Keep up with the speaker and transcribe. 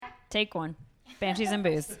Take one. Banshees and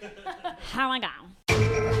Booze. How I go.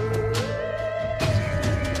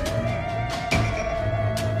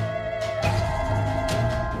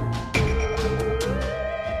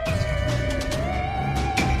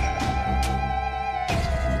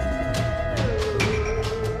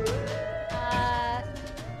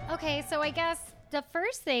 Okay, so I guess the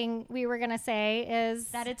first thing we were going to say is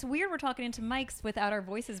that it's weird we're talking into mics without our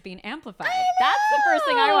voices being amplified. That's the first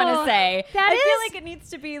thing I want to say. I feel like it needs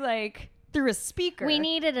to be like through a speaker. We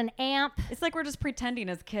needed an amp. It's like we're just pretending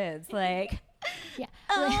as kids. Like, yeah.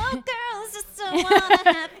 Oh, girls just don't want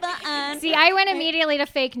to have fun. See, I went immediately to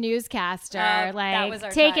fake newscaster. Like, that was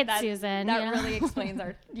our take time. it, Susan. That really explains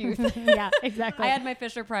our youth. Yeah, exactly. I had my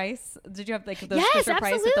Fisher Price. Did you have like those Yes, Fisher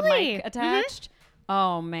Price with the absolutely. mic attached?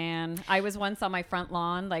 Oh man, I was once on my front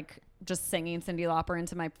lawn, like just singing Cyndi Lauper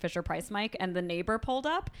into my Fisher Price mic, and the neighbor pulled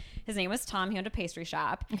up. His name was Tom. He owned a pastry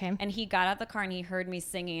shop. Okay. And he got out the car and he heard me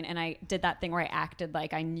singing, and I did that thing where I acted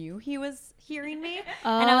like I knew he was hearing me. And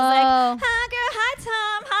I was like, hi, girl. Hi,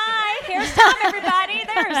 Tom. Hi. Here's Tom, everybody.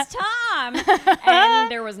 There's Tom. And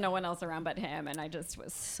there was no one else around but him. And I just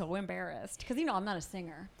was so embarrassed because, you know, I'm not a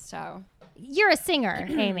singer. So You're a singer,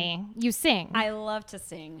 Amy. You sing. I love to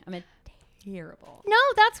sing. I'm a terrible. No,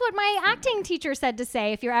 that's what my acting teacher said to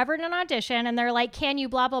say. If you're ever in an audition and they're like, can you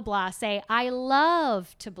blah, blah, blah, say, I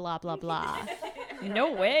love to blah, blah, blah.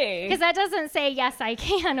 No way. Because that doesn't say, yes, I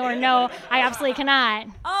can, or no, I absolutely cannot.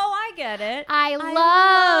 Oh, I get it. I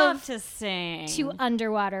love to sing. To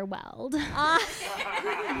underwater weld.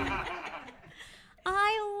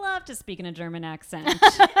 I love to speak in a German accent.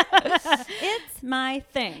 It's my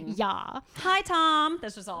thing. Yeah. Hi, Tom.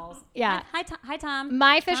 This was all. Yeah. Hi, Tom.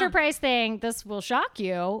 My Fisher Price thing, this will shock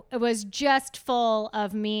you, it was just full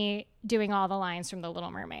of me doing all the lines from The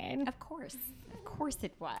Little Mermaid. Of course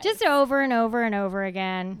it was. Just over and over and over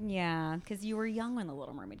again. Yeah, because you were young when The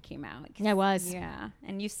Little Mermaid came out. I was. Yeah,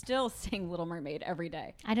 and you still sing Little Mermaid every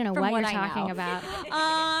day. I don't know what you're talking about.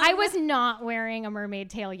 I was not wearing a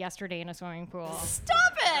mermaid tail yesterday in a swimming pool.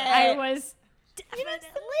 Stop it! I was definitely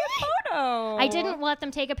a photo. I didn't let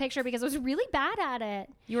them take a picture because I was really bad at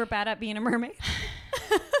it. You were bad at being a mermaid?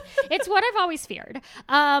 It's what I've always feared.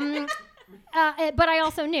 But I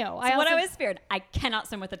also knew. I always feared. I cannot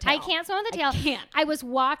swim with a tail. I can't swim with a tail. I can't. I was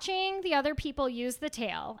watching the other people use the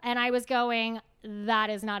tail, and I was going, that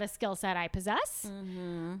is not a skill set I possess.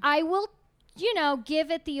 Mm-hmm. I will,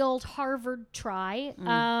 give it the old Harvard try.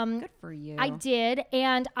 Good for you. I did,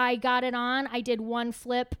 and I got it on. I did one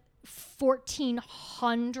flip,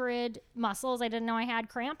 1,400 muscles I didn't know I had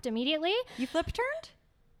cramped immediately. You flip turned?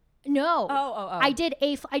 No. Oh. I did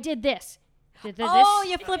this. You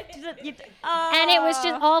flipped it. And it was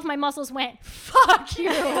just all of my muscles went, fuck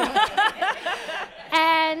you.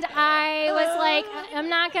 And I was like, I'm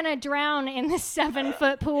not going to drown in this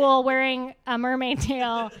 7-foot pool wearing a mermaid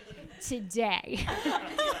tail today.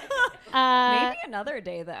 Maybe another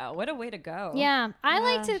day, though. What a way to go. Yeah. I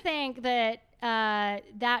like to think that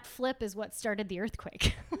that flip is what started the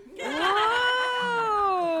earthquake.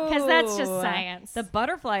 Because that's just science. The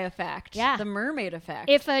butterfly effect. Yeah. The mermaid effect.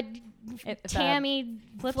 If Tammy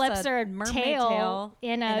flips her tail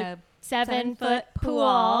in a 7-foot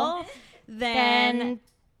pool, then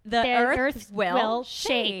the earth will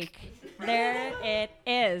shake. There it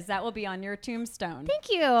is. That will be on your tombstone. Thank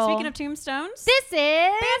you. Speaking of tombstones, this is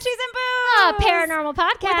Banshees and Booze, a paranormal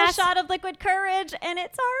podcast with a shot of liquid courage, and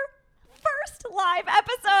it's our first live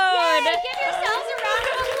episode. Yay, give yourselves a round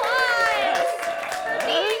of applause for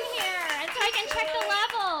being here, and so I can check the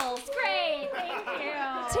levels. Great, thank you.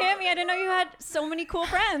 Tammy, I didn't know you had so many cool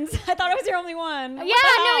friends. I thought I was your only one. Yeah,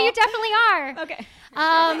 no, you definitely are. Okay.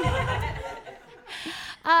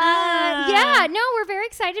 We're very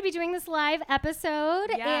excited to be doing this live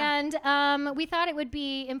episode. Yeah. And we thought it would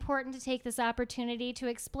be important to take this opportunity to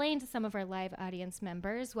explain to some of our live audience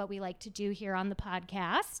members what we like to do here on the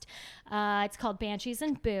podcast. It's called Banshees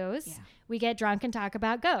and Booze. Yeah. We get drunk and talk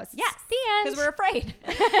about ghosts. Yes. The end. Because we're afraid.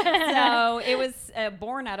 So it was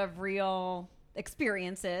born out of real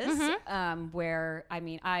experiences where,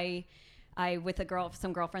 I with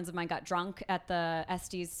some girlfriends of mine got drunk at the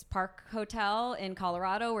Estes Park Hotel in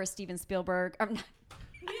Colorado where Steven Spielberg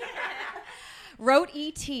wrote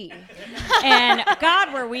E.T. And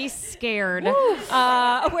God, were we scared.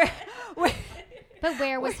 But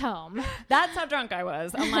where was home? That's how drunk I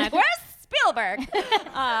was. I'm like, where's Spielberg?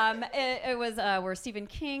 It was where Stephen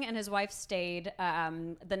King and his wife stayed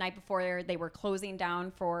the night before they were closing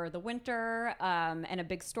down for the winter, and a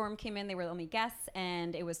big storm came in. They were the only guests,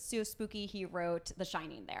 and it was so spooky. He wrote The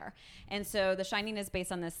Shining there. And so The Shining is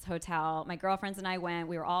based on this hotel. My girlfriends and I went.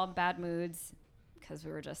 We were all in bad moods because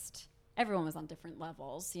we were just everyone was on different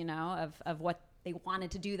levels, of what they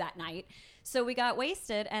wanted to do that night. So we got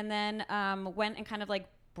wasted and then went and kind of like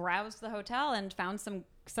browsed the hotel and found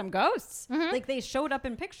some ghosts. Like they showed up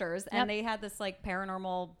in pictures and they had this like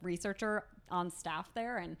paranormal researcher on staff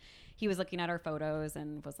there, and he was looking at our photos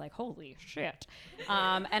and was like, holy shit.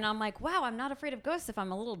 And I'm like, wow, I'm not afraid of ghosts if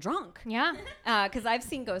I'm a little drunk. Yeah. Because I've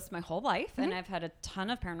seen ghosts my whole life and I've had a ton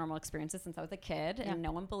of paranormal experiences since I was a kid and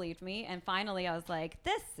no one believed me. And finally I was like,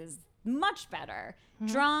 this is much better.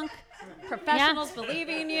 Drunk, professionals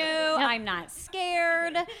believing you. I'm not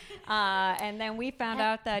scared. And then we found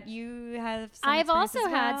out that you have some I've also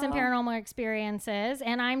experiences had as some well. paranormal experiences,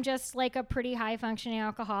 and I'm just like a pretty high functioning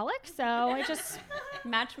alcoholic. So I just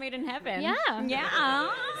Match made in heaven. Yeah. Yeah.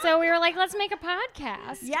 so we were like, let's make a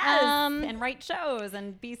podcast. Yes. And write shows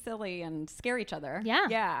and be silly and scare each other. Yeah.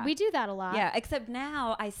 Yeah. We do that a lot. Yeah, except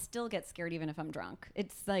now I still get scared even if I'm drunk.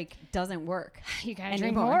 It's like doesn't work. You gotta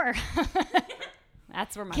drink anymore. more.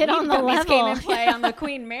 That's where my Get weed on the gummies came level. in play on the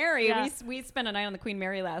Queen Mary. Yeah. We spent a night on the Queen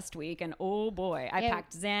Mary last week, and oh boy, I Yeah.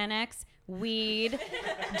 packed Xanax, weed,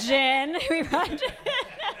 gin. We brought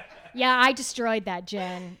Yeah, I destroyed that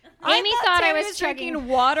gin. I Amy thought I Tammy was drinking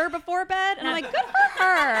water before bed, and I'm like, good for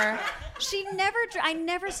her. She never. I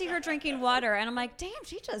never see her drinking water, and I'm like, damn,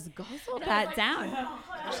 she just guzzled that down.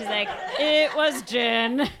 She's like, it was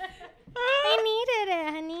gin. I needed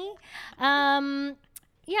it, honey.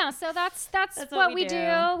 Yeah, so that's what we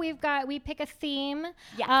do. We pick a theme,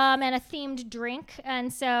 Yes. and a themed drink.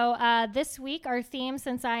 And so this week our theme,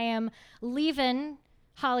 since I am leaving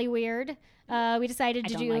Hollyweird, we decided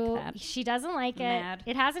to don't do. like that. She doesn't like it. Mad.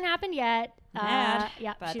 It hasn't happened yet. Mad,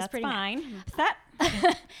 Yeah, but she's that's pretty mad. fine.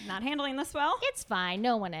 Upset. Not handling this well. It's fine.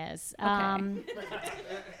 No one is. Okay.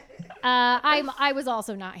 I was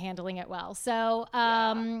also not handling it well. So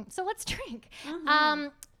so let's drink.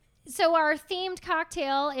 So our themed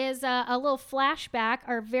cocktail is a little flashback.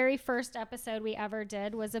 Our very first episode we ever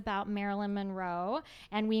did was about Marilyn Monroe,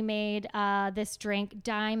 and we made this drink,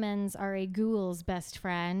 Diamonds Are a Ghoul's Best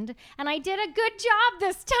Friend. And I did a good job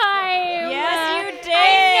this time. Yes, you did.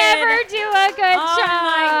 I never do a good job. Oh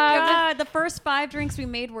my god! The first 5 drinks we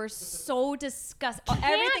made were so disgusting.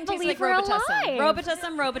 Everything tastes believe like we're Robitussin. alive.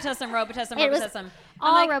 Robitussin. It was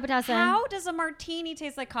all I'm Robitussin. How does a martini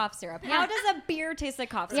taste like cough syrup? How does a beer taste like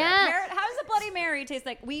cough syrup? Yeah. How does a Bloody Mary taste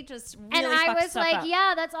like? We just really And I fucked was stuff like, up.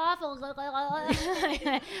 yeah, that's awful.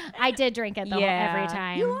 I did drink it every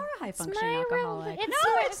time. You are a high It's functioning my alcoholic.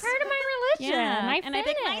 it's part of my religion. I and I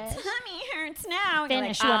think my finish. tummy hurts now. And you're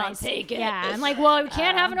Finish like, what I'll I take it. Yeah, I'm like, well, we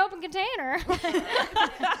can't have an open container.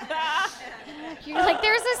 You're like,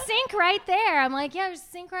 there's a sink right there. I'm like, yeah, there's a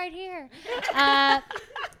sink right here.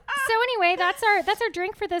 So anyway, that's our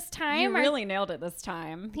drink for this time. You really nailed it this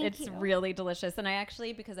time. Thank It's you. really delicious. And I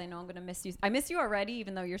actually, because I know I'm going to miss you, I miss you already,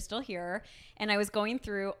 even though you're still here. And I was going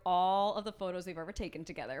through all of the photos we've ever taken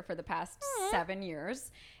together for the past 7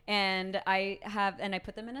 years. And I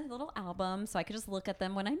put them in a little album so I could just look at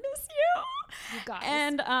them when I miss you. You guys.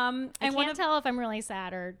 And I one can't of tell if I'm really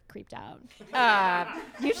sad or creeped out.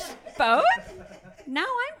 you both. Now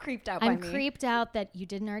I'm creeped out I'm by me. creeped out that you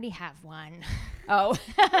didn't already have one. Oh,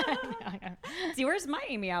 No. see, where's my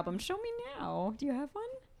Amy album? Show me now. Do you have one?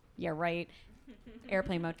 Yeah, right.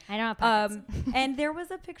 Airplane mode. I don't have pockets. And there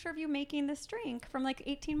was a picture of you making this drink from like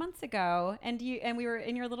 18 months ago, and we were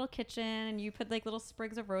in your little kitchen, and you put like little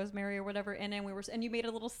sprigs of rosemary or whatever in it, and you made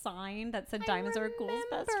a little sign that said "Diamonds are a ghoul's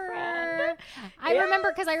best friend." I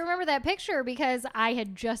remember because I remember that picture because I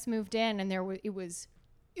had just moved in and it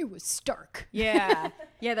was stark. Yeah,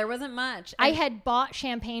 yeah. There wasn't much. I had bought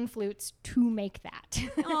champagne flutes to make that.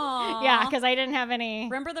 Aw. Yeah, because I didn't have any.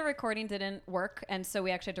 Remember the recording didn't work, and so we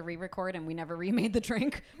actually had to re-record, and we never remade the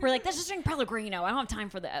drink. We're like, let's just drink Pellegrino. I don't have time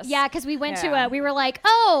for this. Yeah, because we went Yeah. we were like,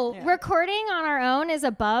 oh, Yeah. recording on our own is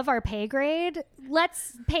above our pay grade.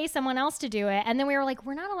 Let's pay someone else to do it. And then we were like,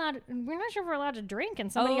 we're not sure if we're allowed to drink in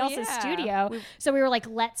somebody Oh, else's yeah. studio. So we were like,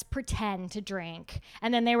 let's pretend to drink.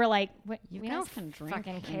 And then they were like, we guys don't can drink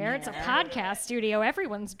fucking in care. It's a here." podcast studio.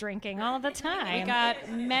 Everyone's drinking all the time. We got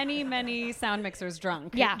many sound mixers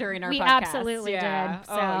drunk during our we podcast. absolutely did. Oh,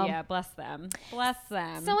 So. yeah. Bless them. Bless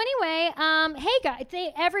them. So anyway, hey guys,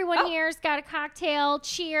 everyone here's got a cocktail.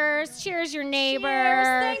 Cheers. Cheers, your neighbor.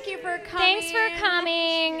 Cheers. Thank you for coming. Thanks for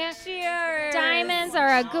coming. Cheers. Diamonds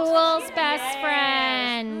are a ghoul's best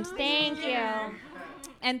friend. Thank you.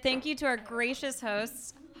 And thank you to our gracious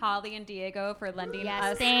hosts, Holly and Diego, for lending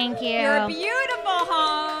Yes, us thank you. your beautiful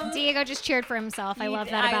home. Diego just cheered for himself. I love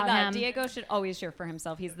that about him. Diego should always cheer for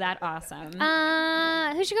himself. He's that awesome.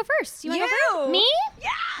 Who should go first? You want to go You. first? Me?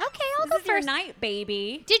 Yeah. Okay, I'll This go is your first. night,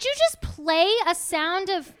 baby. Did you just play a sound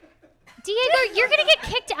of Diego, you're going to get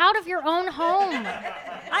kicked out of your own home.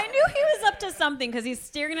 I knew he was up to something because he's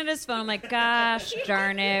staring at his phone. I'm like, gosh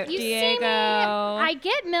darn it, You Diego. see me, I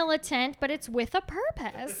get militant, but it's with a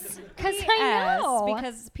purpose. Because I know.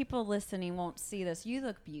 Because people listening won't see this. You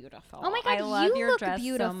look beautiful. Oh my God, I love you your look dress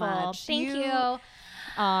beautiful. so much. Thank you.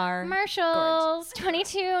 Are Marshalls,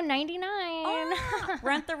 $22.99.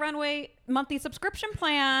 Rent the Runway monthly subscription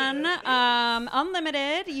plan.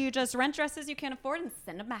 Unlimited. You just rent dresses you can't afford and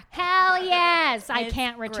send them back. Hell yes. I It's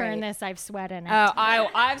can't return great. this. I've sweat in it. Oh,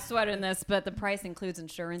 I've sweated in this, but the price includes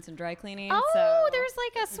insurance and dry cleaning. Oh, so there's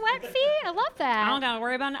like a sweat fee? I love that. I don't gotta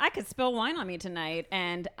worry about it. I could spill wine on me tonight,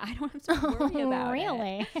 and I don't have to worry about it.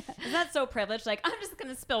 Really? Is that so privileged? Like, I'm just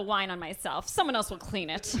gonna spill wine on myself. Someone else will clean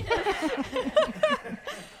it.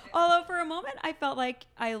 Although for a moment, I felt like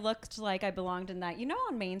I looked like I belonged in that. You know,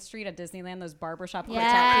 on Main Street at Disneyland, those barbershop quartet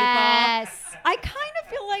Yes. people. I kind of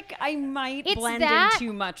feel like I might It's blend that- in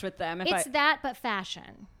too much with them. It's that, but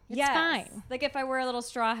fashion. It's Yes. fine. Like if I wear a little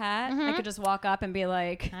straw hat, I could just walk up and be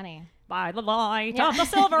like, Honey. "By the light Yeah. of the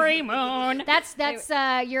silvery moon." That's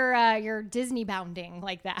your Disney bounding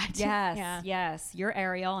like that. Yes, Yeah. yes. You're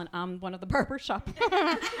Ariel, and I'm one of the barbershop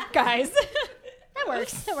guys. That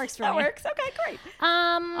works. That works for That me. works. Okay, great.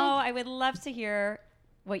 Oh, I would love to hear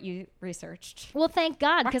what you researched. Well, thank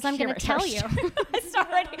God, because I'm going to tell you.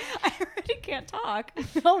 I already can't talk.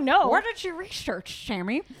 Oh, no. What did you research,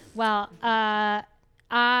 Sammy? Well,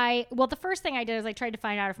 the first thing I did is I tried to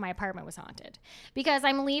find out if my apartment was haunted because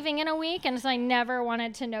I'm leaving in a week, and so I never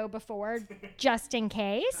wanted to know before, just in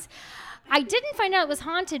case. I didn't find out it was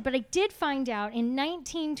haunted, but I did find out in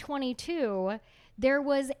 1922 there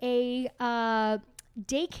was a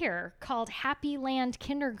daycare called Happy Land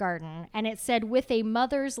Kindergarten, and it said "with a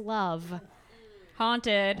mother's love."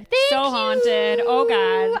 Haunted. Thank so you. haunted. Oh,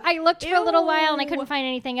 God. I looked for a little while and I Ew. couldn't find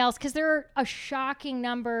anything else because there are a shocking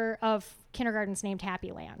number of kindergartens named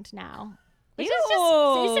Happy Land now. Which is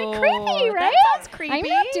just it's creepy, That right? sounds creepy. I'm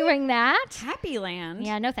not doing that. Happy Land.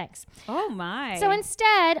 Yeah, no thanks. Oh, my. So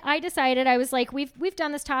instead, I decided I was like, we've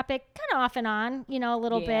done this topic kind of off and on, a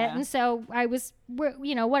little bit, Yeah. and so I was, what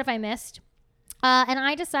have I missed? And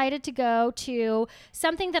I decided to go to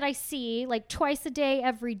something that I see like twice a day,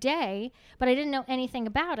 every day, but I didn't know anything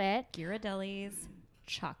about it. Ghirardelli's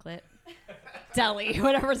chocolate deli,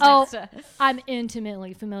 whatever's Oh, next to. I'm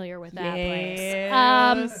intimately familiar with that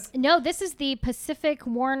Yes. place. No, this is the Pacific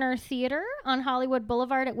Warner Theater on Hollywood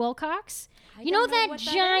Boulevard at Wilcox. You know don't know that what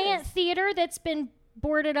that giant is. theater that's been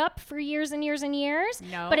boarded up for years and years and years?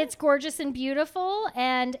 No. But it's gorgeous and beautiful,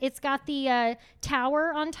 and it's got the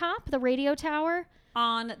tower on top, the radio tower.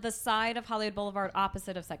 On the side of Hollywood Boulevard,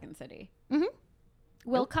 opposite of Second City.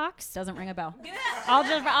 Wilcox. Doesn't ring a bell.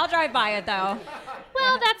 I'll drive by it though.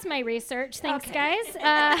 Well, that's my research. Thanks, guys.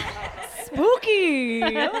 Spooky.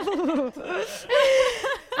 No,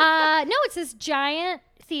 it's this giant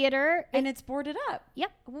theater. And it's boarded up.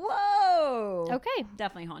 Yep. Whoa. Okay.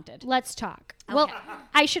 Definitely haunted. Let's talk. Well,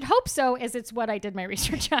 I should hope so, as it's what I did my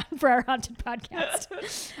research on for our haunted podcast.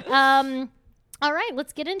 All right,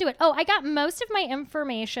 let's get into it. Oh, I got most of my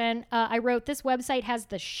information. I wrote this website has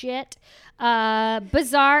the shit,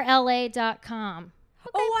 bizarrela.com.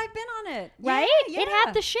 Oh, I've been on it. Right? Yeah, It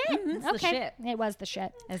had the shit. It's the shit. It was the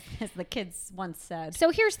shit. As the kids once said. So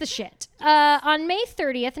here's the shit. On May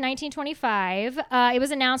 30th, 1925, it was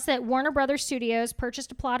announced that Warner Brothers Studios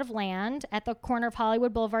purchased a plot of land at the corner of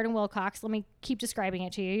Hollywood Boulevard and Wilcox. Let me keep describing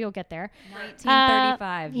it to you. You'll get there.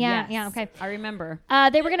 1935. yeah, yes. yeah, okay. I remember.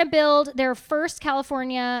 They were going to build their first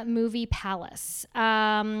California movie palace. They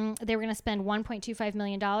were going to spend $1.25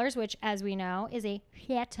 million, which, as we know, is a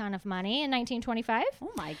shit ton of money in 1925.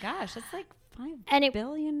 Oh my gosh, that's like And $5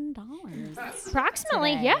 billion.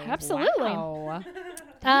 Approximately, today. yeah, absolutely. Wow.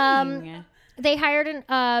 They hired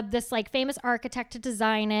this like famous architect to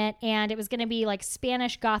design it, and it was going to be like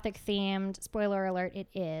Spanish Gothic themed. Spoiler alert, it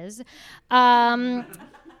is. And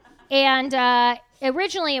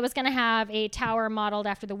originally it was going to have a tower modeled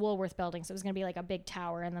after the Woolworth building, so it was going to be like a big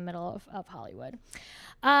tower in the middle of Hollywood.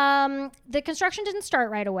 The construction didn't start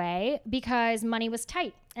right away because money was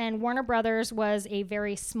tight, and Warner Brothers was a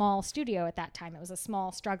very small studio at that time. It was a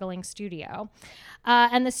small, struggling studio.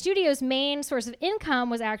 And the studio's main source of income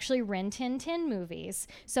was actually Rin Tin Tin movies.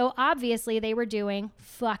 So obviously they were doing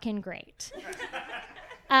fucking great.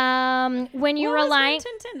 When you're What was relying, Rin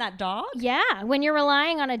Tin Tin, that dog? yeah, when you're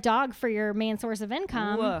relying on a dog for your main source of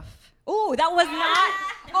income. Woof. Ooh, that was not.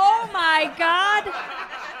 Oh my God.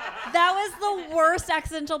 That was the worst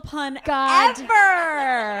accidental pun God.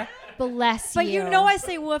 ever. Bless But you. you know I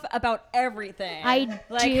say woof about everything. I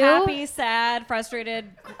like do? happy, sad, frustrated,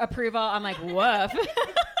 approval. I'm like woof.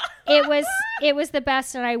 It was the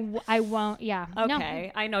best, and I won't. Yeah.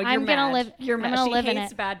 Okay, no. I know you're I'm mad. gonna live. You're I'm mad. gonna She live in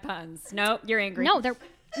hates it. bad puns. No, you're angry. No, they're.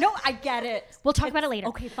 No, I get it. We'll talk about it later.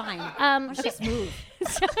 Okay, fine. Okay. Just move.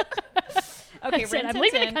 Okay, Rin I'm Tin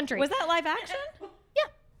leaving the Tin. country. Was that live action? Yeah.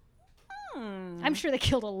 I'm sure they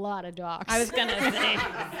killed a lot of dogs. I was gonna say.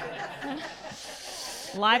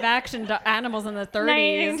 Live action animals in the 30s.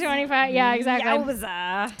 1925. Yeah, exactly.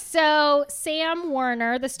 Yowza. So Sam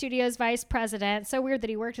Warner, the studio's vice president, so weird that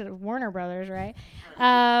he worked at Warner Brothers, right?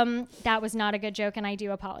 That was not a good joke, and I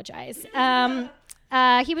do apologize.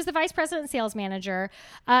 He was the vice president and sales manager.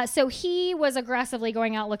 So he was aggressively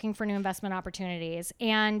going out looking for new investment opportunities.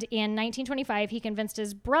 And in 1925, he convinced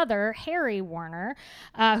his brother, Harry Warner,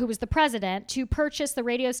 who was the president, to purchase the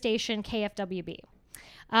radio station KFWB.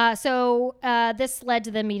 So this led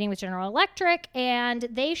to the meeting with General Electric, and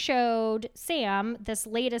they showed Sam this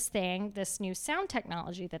latest thing, this new sound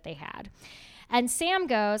technology that they had. And Sam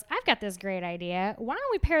goes, I've got this great idea. Why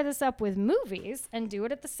don't we pair this up with movies and do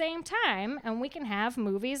it at the same time, and we can have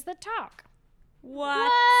movies that talk. What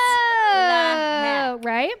Whoa, the heck?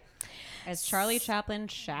 right? As Charlie Chaplin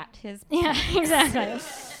shat his... Yeah, exactly.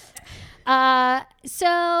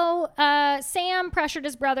 So Sam pressured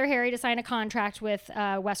his brother Harry to sign a contract with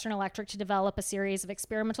Western Electric to develop a series of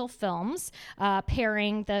experimental films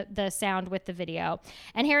pairing the sound with the video.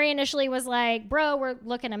 And Harry initially was like, bro, we're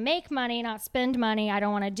looking to make money, not spend money. I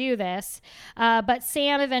don't want to do this. But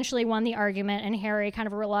Sam eventually won the argument, and Harry kind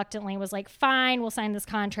of reluctantly was like, fine, we'll sign this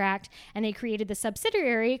contract. And they created the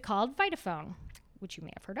subsidiary called Vitaphone, which you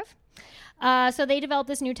may have heard of. So they developed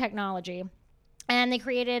this new technology. And they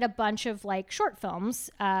created a bunch of like short films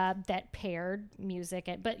that paired music,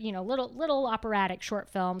 but little operatic short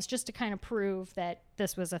films, just to kind of prove that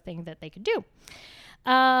this was a thing that they could do.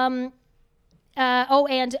 And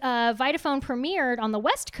Vitaphone premiered on the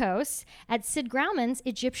West Coast at Sid Grauman's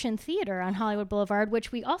Egyptian Theater on Hollywood Boulevard,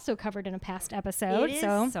 which we also covered in a past episode. It is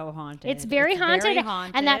so haunted. It's very haunted. Very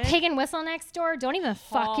haunted. And that Pig and Whistle next door, don't even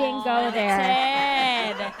fucking go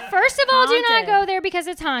there. First of all, do not go there because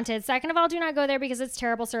it's haunted. Second of all, do not go there because it's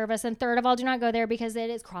terrible service. And third of all, do not go there because it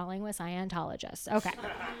is crawling with Scientologists. Okay.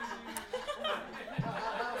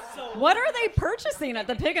 What are they purchasing at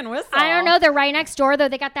the Pig and Whistle? I don't know. They're right next door, though.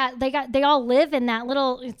 They all live in that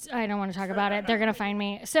little. I don't want to talk about it. They're gonna find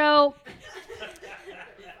me. So,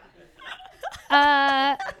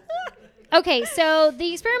 okay. So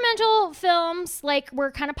the experimental films were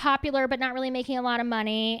kind of popular, but not really making a lot of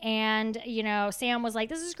money. And Sam was like,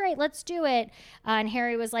 "This is great. Let's do it." And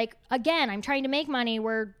Harry was like, "Again, I'm trying to make money.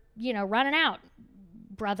 We're running out,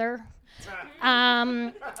 brother."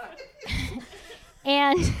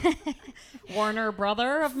 And Warner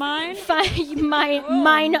brother of mine?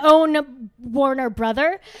 Mine own Warner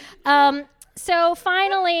brother. So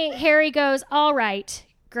finally, Harry goes, all right,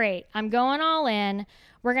 great. I'm going all in.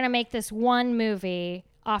 We're going to make this one movie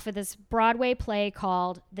off of this Broadway play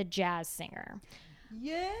called The Jazz Singer.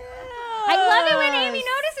 Yeah. I love it when Amy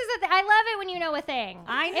notices it. I love it when you know a thing.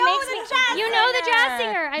 I know the jazz singer. You know the jazz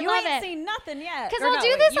singer. I love it. You ain't seen nothing yet. Because I'll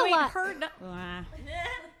do this a lot.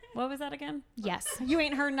 What was that again? Yes. You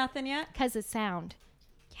ain't heard nothing yet? Because it's sound.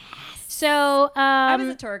 Yes. So, I was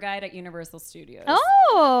a tour guide at Universal Studios.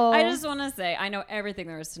 Oh. I just want to say, I know everything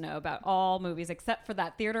there is to know about all movies except for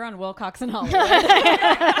that theater on Wilcox and Hollywood.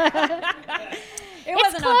 It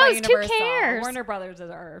wasn't owned by Universal. Who cares? Warner Brothers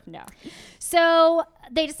no. So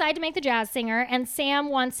they decide to make The Jazz Singer, and Sam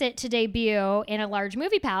wants it to debut in a large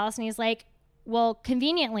movie palace, and he's like, well,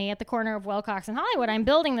 conveniently at the corner of Wilcox and Hollywood, I'm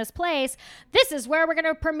building this place. This is where we're going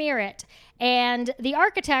to premiere it. And the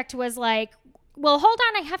architect was like, well, hold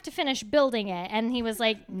on, I have to finish building it. And he was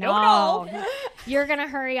like, no. You're going to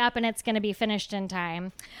hurry up and it's going to be finished in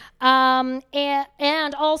time.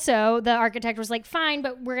 And also the architect was like, fine,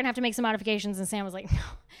 but we're going to have to make some modifications. And Sam was like, no,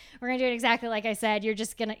 we're going to do it exactly like I said. You're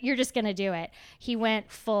just going to do it. He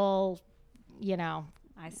went full,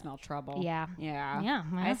 I smell trouble. Yeah. Well.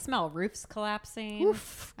 I smell roofs collapsing.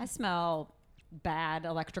 Oof. I smell bad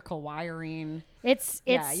electrical wiring. It's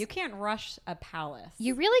you can't rush a palace.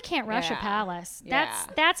 You really can't rush a palace. Yeah.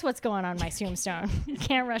 That's what's going on my tombstone. You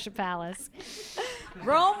can't rush a palace.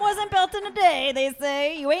 Rome wasn't built in a day, they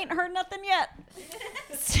say. You ain't heard nothing yet.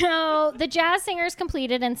 So The Jazz Singer is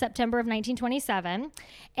completed in September of 1927.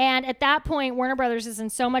 And at that point, Warner Brothers is in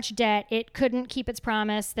so much debt, it couldn't keep its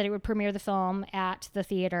promise that it would premiere the film at the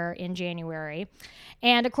theater in January.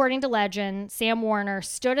 And according to legend, Sam Warner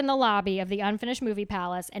stood in the lobby of the unfinished movie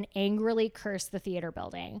palace and angrily cursed the theater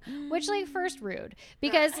building, which first rude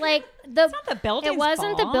because it's not the building's it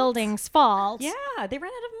wasn't fault. the building's fault. Yeah, they ran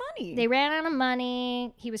out of money. They ran out of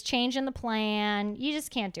money. He was changing the plan. You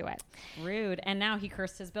just can't do it. Rude. And now he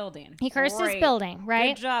cursed his building. He cursed his building,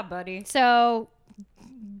 right? Good job, buddy. So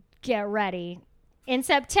get ready. In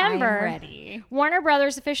September, I'm ready. Warner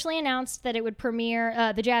Brothers officially announced that it would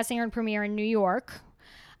premiere, The Jazz Singer would premiere in New York.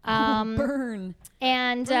 Burn.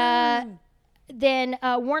 And then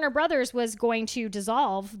Warner Brothers was going to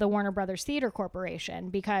dissolve the Warner Brothers Theater Corporation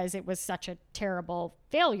because it was such a terrible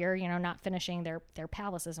failure, not finishing their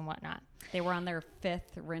palaces and whatnot. They were on their 5th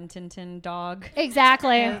Rin-Tin-Tin dog.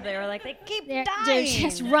 Exactly. They were like, they keep They're dying.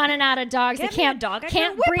 just running out of dogs. Give They me a can't dog. I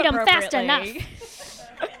can't whip breed them fast enough. appropriately.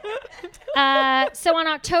 So on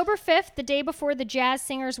October 5th, the day before the Jazz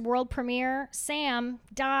Singer's world premiere, Sam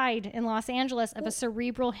died in Los Angeles of a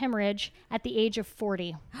cerebral hemorrhage at the age of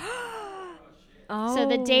 40. So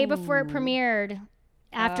the day before it premiered,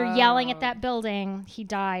 after yelling at that building, he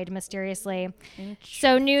died mysteriously.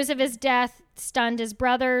 So news of his death stunned his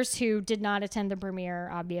brothers, who did not attend the premiere,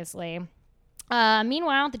 obviously.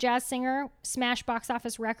 Meanwhile, the Jazz Singer smashed box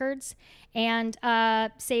office records and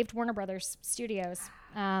saved Warner Brothers Studios.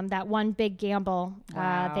 That one big gamble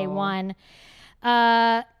they won.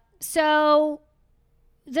 So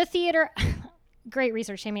the theater... Great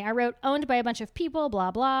research, Amy. I wrote, owned by a bunch of people, blah,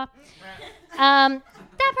 blah. That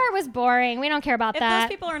part was boring. We don't care about that. If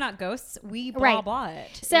those people are not ghosts, we blah, blah it.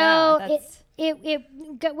 So yeah,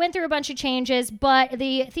 it went through a bunch of changes, but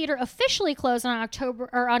the theater officially closed on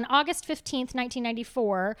August 15th,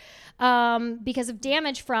 1994, because of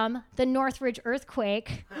damage from the Northridge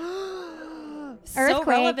earthquake. So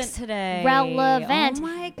relevant today. Relevant. Oh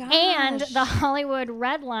my gosh. And the Hollywood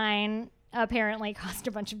Red Line apparently caused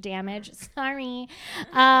a bunch of damage. Sorry.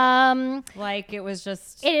 Like it was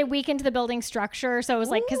just... It weakened the building structure. So it was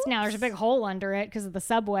like, because now there's a big hole under it because of the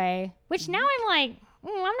subway, which now I'm like,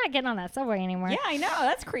 I'm not getting on that subway anymore. Yeah, I know.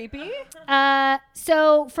 That's creepy.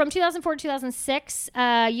 So from 2004 to 2006,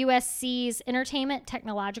 USC's Entertainment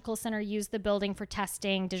Technological Center used the building for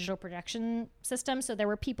testing digital projection systems. So there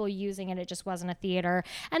were people using it. It just wasn't a theater.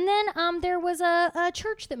 And then there was a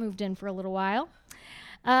church that moved in for a little while.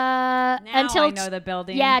 Until I know the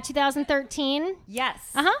building. Yeah, 2013.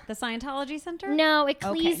 Yes. Uh-huh. The Scientology Center? No, Okay,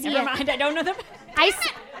 Ecclesia. never mind. I don't know the...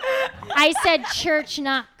 I said church,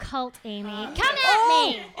 not cult, Amy. Come at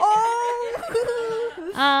me.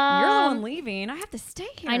 You're the one leaving. I have to stay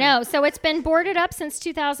here. I know. So it's been boarded up since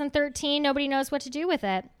 2013. Nobody knows what to do with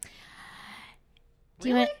it.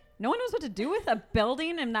 Really? No one knows what to do with a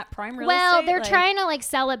building in that prime real Well, estate? they're trying to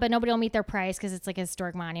sell it, but nobody will meet their price because it's like a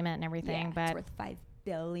historic monument and everything. Yeah, but it's worth $5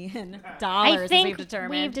 billion. I think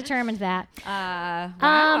we've determined that.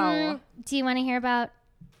 Wow. Do you want to hear about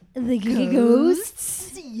the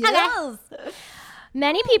ghosts? Yes. Okay.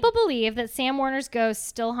 Many people believe that Sam Warner's ghost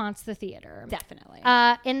still haunts the theater. Definitely.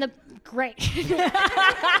 Great. You heard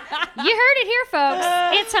it here, folks.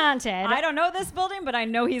 It's haunted. I don't know this building, but I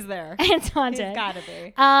know he's there. It's haunted. He's gotta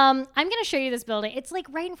be. I'm gonna show you this building. It's like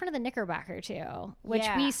right in front of the Knickerbocker too, which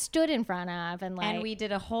Yeah. we stood in front of, and we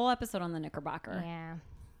did a whole episode on the Knickerbocker. Yeah.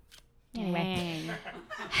 Anyway, Dang.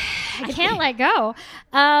 I can't let go.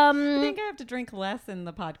 I think I have to drink less in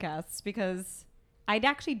the podcasts because I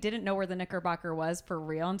actually didn't know where the Knickerbocker was for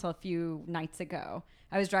real until a few nights ago.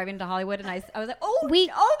 I was driving to Hollywood and I was like, oh,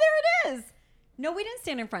 there it is. No, we didn't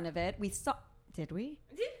stand in front of it. We saw. Did we?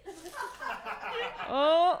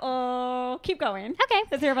 Oh. Keep going. Okay.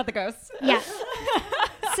 Let's hear about the ghosts. Yeah.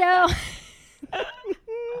 So,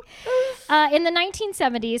 in the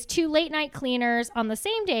 1970s, 2 late-night cleaners on the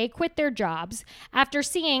same day quit their jobs after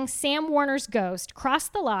seeing Sam Warner's ghost cross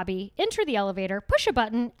the lobby, enter the elevator, push a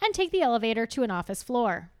button, and take the elevator to an office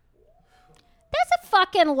floor. That's a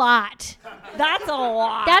fucking lot. That's a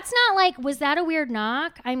lot. That's not like, was that a weird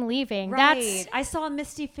knock? I'm leaving. Right. I saw a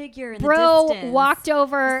misty figure in the Bro distance. walked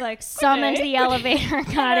over, like, summoned okay. the elevator,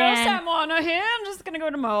 got Hello, in. Sam Warner here. I'm just going to go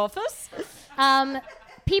to my office.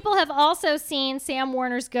 People have also seen Sam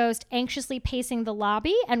Warner's ghost anxiously pacing the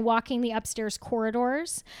lobby and walking the upstairs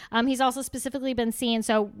corridors. He's also specifically been seen,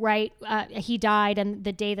 he died, and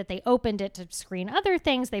the day that they opened it to screen other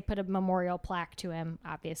things, they put a memorial plaque to him,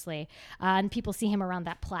 obviously. And people see him around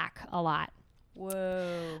that plaque a lot.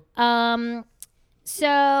 Whoa.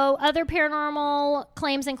 So other paranormal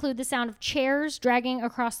claims include the sound of chairs dragging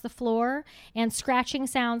across the floor and scratching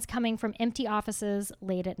sounds coming from empty offices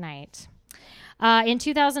late at night. In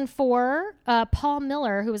 2004, Paul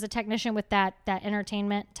Miller, who was a technician with that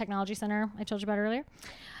Entertainment Technology Center I told you about earlier,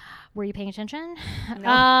 Were you paying attention? No.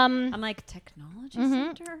 I'm like, technology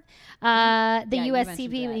center? The Yeah, you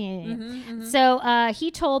USCB. mentioned that. So he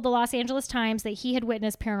told the Los Angeles Times that he had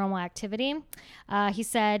witnessed paranormal activity. He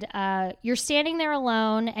said, you're standing there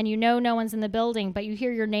alone and you know no one's in the building, but you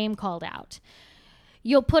hear your name called out.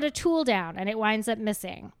 You'll put a tool down and it winds up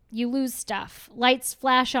missing. You lose stuff. Lights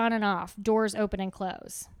flash on and off. Doors open and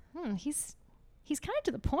close. He's kind of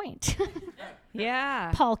to the point.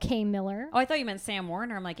 Yeah. Paul K. Miller. Oh, I thought you meant Sam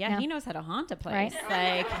Warner. I'm like, yeah, No. he knows how to haunt a place.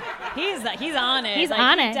 Right. Like, he's on it. He's like,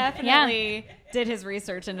 on he it. Definitely did his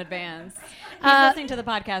research in advance. He's listening to the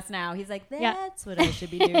podcast now. He's like, that's what I should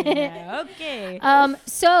be doing now. Okay.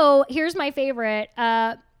 So here's my favorite.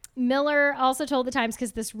 Miller also told the Times,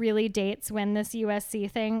 because this really dates when this USC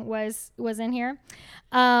thing was in here.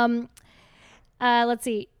 Let's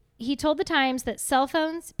see. He told the Times that cell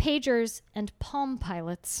phones, pagers, and Palm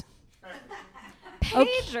Pilots.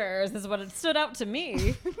 Pagers is what it stood out to me.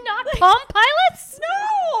 Not Palm Pilots?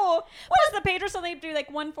 No. What is the pager? So they do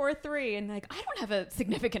like 143 and like, I don't have a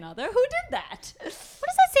significant other. Who did that? What does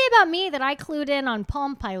that say about me that I clued in on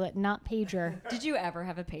Palm Pilot, not pager? Did you ever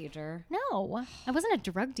have a pager? No, I wasn't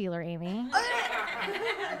a drug dealer, Amy.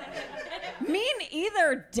 Me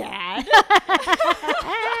neither, Dad.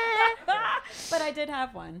 But I did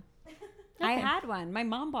have one. I had one. My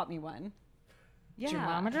mom bought me one. Yeah. Is your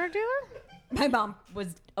mom a drug dealer? My mom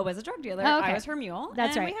was a drug dealer. Oh, okay. I was her mule.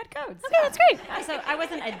 That's and right. We had codes. Okay, that's great. So I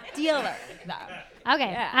wasn't a dealer, though.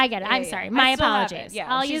 Okay, Yeah. I get it. I'm Yeah, sorry. yeah. My I still have it. apologies.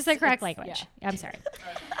 Yeah, I'll she's- use the correct it's- language. yeah. I'm sorry.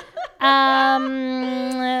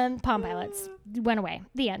 Palm Pilots went away.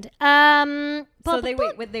 The end. So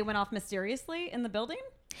they went off mysteriously in the building?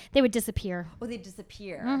 They would disappear. Oh, they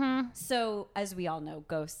disappear. Mm-hmm. So as we all know,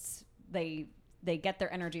 ghosts, they get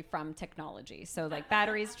their energy from technology. So like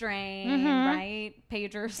batteries drain, right?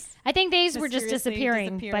 Pagers. I think these were just mysteriously disappearing,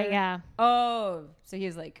 disappear. but yeah. Oh, so he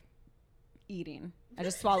was like eating. I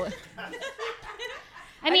just swallowed.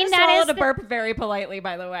 I mean, just that swallowed is a burp very politely,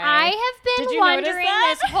 by the way. I have Did been you notice wondering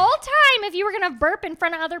that? this whole time if you were going to burp in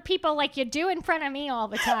front of other people like you do in front of me all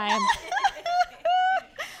the time.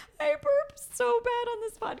 I burped so bad on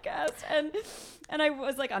this podcast, and I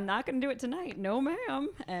was like, I'm not going to do it tonight. No, ma'am.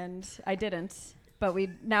 And I didn't. But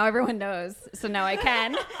now everyone knows, so now I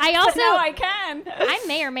can. I also now I can. I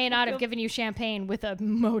may or may not have given you champagne with a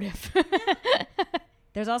motive.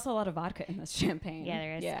 There's also a lot of vodka in this champagne. Yeah,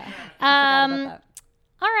 there is. Yeah. I forgot about that.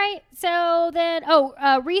 All right. So then,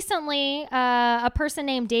 recently, a person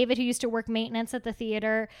named David who used to work maintenance at the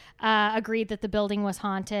theater agreed that the building was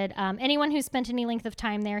haunted. Anyone who spent any length of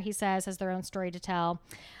time there, he says, has their own story to tell.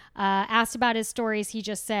 Asked about his stories, he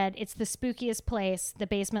just said, it's the spookiest place, the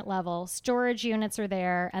basement level. Storage units are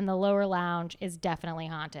there, and the lower lounge is definitely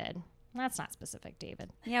haunted. That's not specific,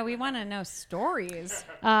 David. Yeah, we want to know stories.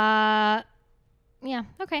 Yeah,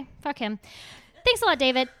 okay. Fuck him. Thanks a lot,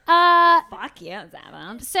 David. Fuck yeah,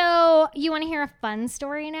 Zava. So you want to hear a fun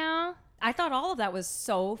story now? I thought all of that was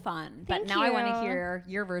so fun, but Thank now I want you. to hear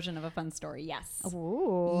your version of a fun story. Yes.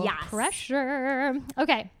 Ooh, Yes. pressure.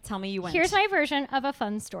 Okay, Tell me you went. here's my version of a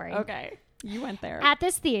fun story. Okay. You went there. At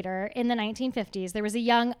this theater in the 1950s, there was a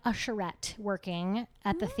young usherette working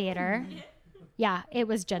at the theater. Yeah, it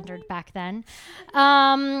was gendered back then.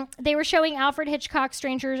 They were showing Alfred Hitchcock's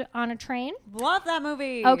Strangers on a Train. Love that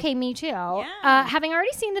movie. Okay, me too. Yeah. Having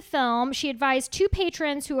already seen the film, she advised two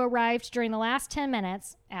patrons who arrived during the last 10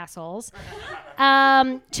 minutes, assholes,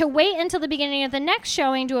 to wait until the beginning of the next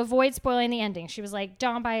showing to avoid spoiling the ending. She was like,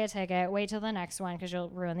 don't buy a ticket. Wait till the next one because you'll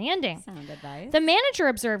ruin the ending. Sound advice. The manager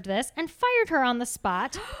observed this and fired her on the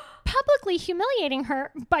spot, publicly humiliating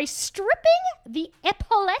her by stripping the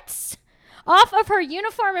epaulettes off of her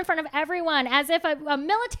uniform in front of everyone as if a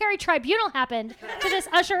military tribunal happened to this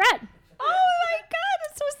usherette. Oh my God,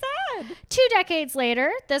 that's so sad. 2 decades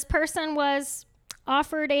later, this person was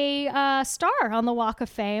offered a star on the Walk of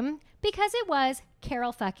Fame because it was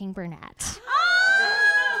Carol fucking Burnett.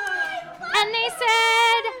 And they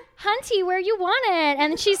said, Hunty, where you want it?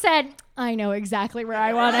 And she said, I know exactly where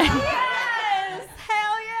I want it. Yes,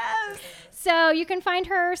 hell yes. So you can find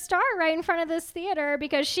her star right in front of this theater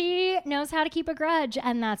because she knows how to keep a grudge,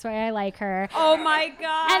 and that's why I like her. Oh my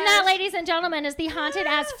God. And that, ladies and gentlemen, is the haunted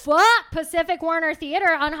as fuck Pacific Warner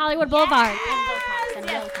Theater on Hollywood Boulevard.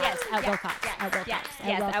 Yes, At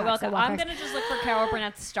Wilcox. I'm gonna just look for Carol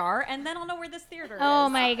Burnett's star, and then I'll know where this theater is. Oh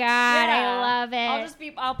my God, I love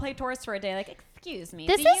it. I'll play tourist for a day. Like, excuse me,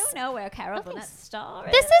 This do you is- know where Carol Burnett's star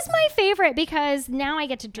is? This is my favorite because now I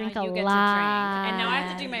get to drink Now a you lot. get to drink, and now I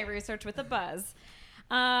have to do my research with a buzz.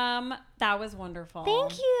 That was wonderful.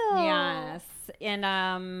 Thank you. Yes,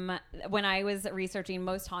 and when I was researching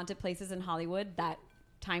most haunted places in Hollywood, that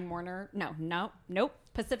Time Warner, nope.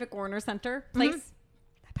 Pacific Warner Center place,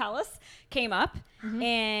 palace, came up.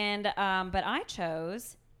 And, but I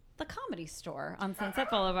chose the Comedy Store on Sunset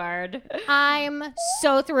Boulevard. I'm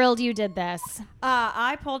so thrilled you did this.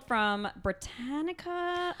 I pulled from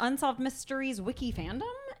Britannica, Unsolved Mysteries, Wiki Fandom,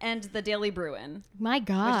 and the Daily Bruin. My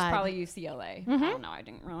God. Which is probably UCLA. I don't know. I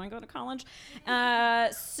didn't really go to college.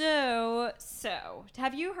 So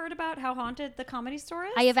have you heard about how haunted the Comedy Store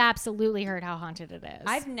is? I have absolutely heard how haunted it is.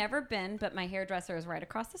 I've never been, but my hairdresser is right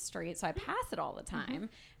across the street, so I pass it all the time.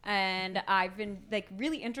 And I've been like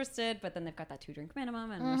really interested, but then they've got that 2-drink minimum,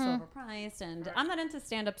 and we're so overpriced. And I'm not into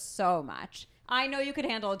stand-up so much. I know you could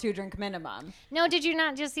handle a 2-drink minimum. No, did you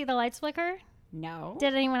not just see the lights flicker? No.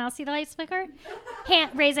 Did anyone else see the lights flicker?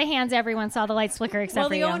 Raise a hands. Everyone saw the lights flicker except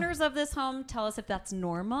for you. Well, the owners of this home tell us if that's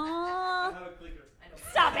normal.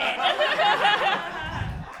 Stop it.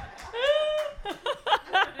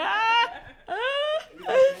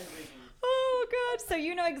 Oh, God. So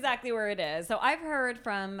you know exactly where it is. So I've heard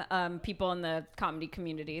from people in the comedy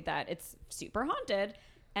community that it's super haunted.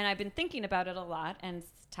 And I've been thinking about it a lot. And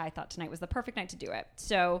Ty thought tonight was the perfect night to do it.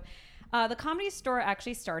 So the Comedy Store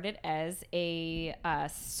actually started as a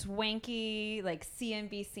swanky, like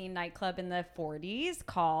CNBC nightclub in the 40s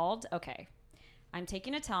called, I'm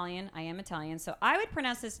taking Italian. I am Italian. So I would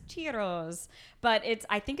pronounce this Ciro's, but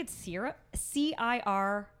I think it's Ciro,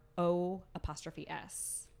 C-I-R-O''S.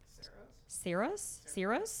 Ciro's?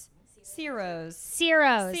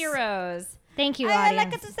 Thank you, I audience.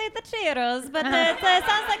 like to say the Ciro's, but it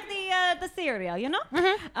sounds like the cereal, you know?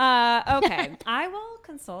 Okay. I will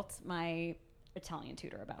consult my Italian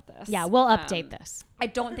tutor about this. Yeah, we'll update this. I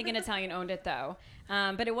don't think an Italian owned it, though.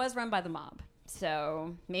 But it was run by the mob.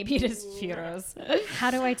 So maybe it is Ciro's.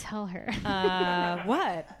 How do I tell her?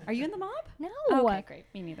 What? Are you in the mob? No. Okay, great.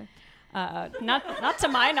 Me neither. Not to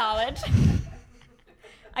my knowledge.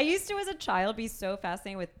 I used to, as a child, be so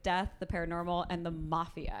fascinated with death, the paranormal, and the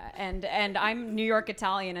mafia. And I'm New York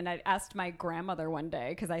Italian, and I asked my grandmother one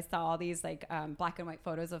day, because I saw all these like black and white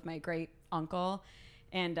photos of my great uncle,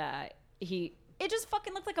 and it just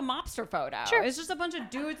fucking looked like a mobster photo. Sure. It's just a bunch of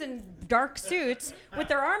dudes in dark suits with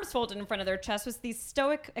their arms folded in front of their chest with these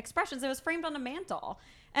stoic expressions. It was framed on a mantle.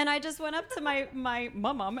 And I just went up to my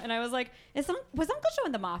mom, and I was like, was Uncle Joe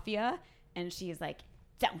in the mafia? And she's like,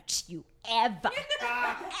 don't you ever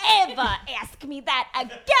ask me that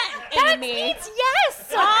again, That Amy. means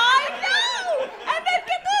yes. I know. And then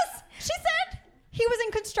get this. She said he was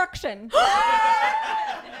in construction.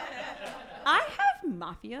 I have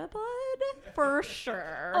mafia blood for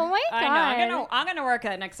sure. Oh my I God. know. I'm gonna work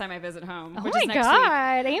that next time I visit home. Oh which my is next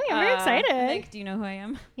God, Amy, I'm very week. excited. Nick, do you know who I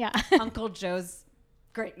am? Yeah. Uncle Joe's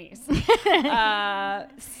great niece.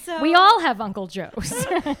 So We all have Uncle Joe's.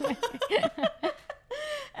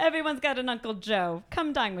 everyone's got an Uncle Joe.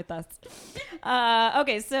 Come dine with us.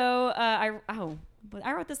 Okay, so I wrote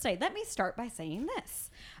this today. Let me start by saying this.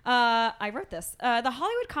 I wrote this. The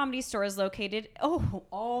Hollywood Comedy Store is located.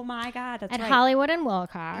 Oh my God, that's At right. Hollywood and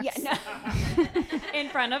Wilcox. Yeah, no. In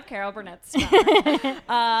front of Carol Burnett's.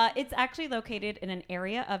 It's actually located in an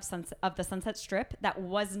area of the Sunset Strip that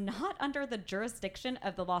was not under the jurisdiction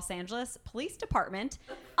of the Los Angeles Police Department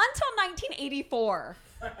until 1984.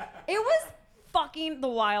 It was fucking the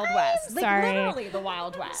Wild West. Like, sorry. literally the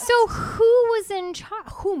Wild West. So who was in charge?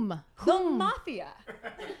 Whom? The mafia.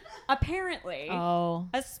 Apparently. Oh.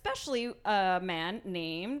 Especially a man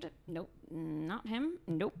named, nope, not him,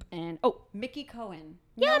 nope, and, Mickey Cohen.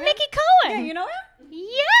 You know Yeah, him? Mickey Cohen. Yeah, you know him?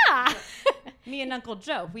 Yeah. Me and Uncle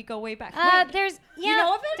Joe, we go way back. Wait, you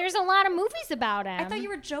know of him? There's a lot of movies about him. I thought you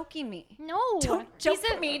were joking me. No. Don't joke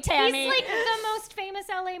me, Tammy. He's like the most famous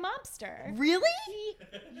LA mobster. Really?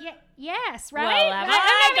 Yes, right? Well,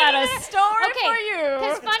 I got a story for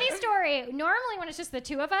Because you. funny story, normally when it's just the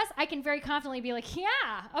two of us, I can very confidently be like,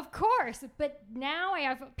 yeah, of course. But now I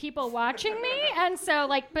have people watching me. And so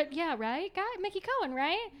but yeah, right? Mickey Cohen,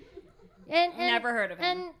 right? And Never heard of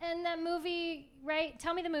him. And that movie, right?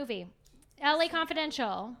 Tell me the movie. LA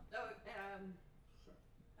Confidential.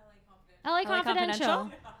 LA Confidential.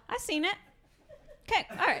 I've seen it. Okay,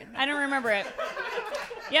 all right. I don't remember it.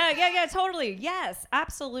 Yeah, totally. Yes,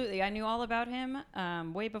 absolutely. I knew all about him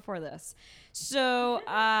way before this. So,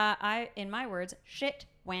 in my words, shit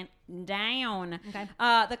went down. Okay.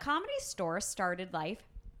 The Comedy Store started life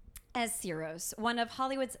as Ciro's, one of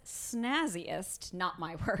Hollywood's snazziest, not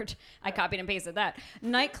my word, I copied and pasted that,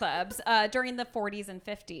 nightclubs during the 40s and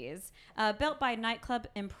 50s, built by nightclub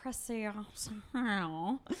impresario.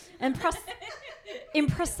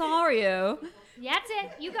 That's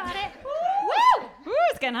it. You got it. Woo! Woo,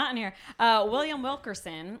 it's getting hot in here. William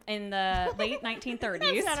Wilkerson in the late 1930s.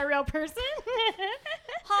 That's not a real person.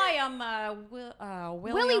 Hi,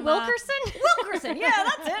 Willie Wilkerson? Wilkerson, yeah,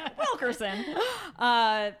 that's it. Wilkerson.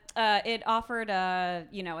 It offered a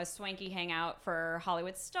swanky hangout for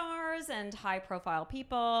Hollywood stars and high-profile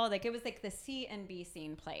people. Like, it was like the C&B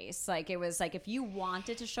scene place. Like, it was like if you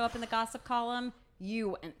wanted to show up in the gossip column,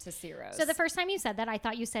 you went to Ciro's. So the first time you said that, I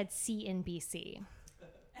thought you said CNBC.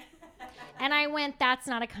 And I went, that's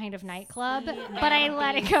not a kind of nightclub, but I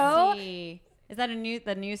let it go. Is that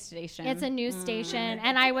the news station? It's a news station,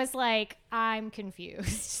 and I was like, I'm confused,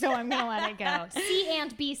 so I'm gonna let it go. C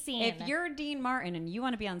and B scene. If you're Dean Martin and you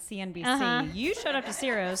want to be on CNBC, you showed up to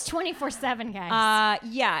Ciro's 24/7, guys.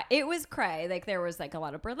 Yeah, it was cray. Like, there was like a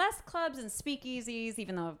lot of burlesque clubs and speakeasies,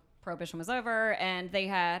 even though Prohibition was over, and they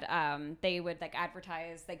had they would like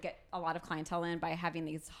advertise, they get a lot of clientele in by having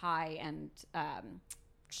these high end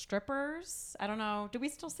strippers. I don't know. Do we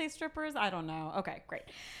still say strippers? I don't know. Okay, great.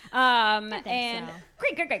 So.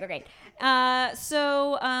 Great.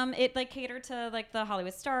 So it like catered to like the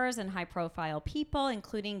Hollywood stars and high profile people,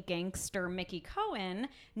 including gangster Mickey Cohen,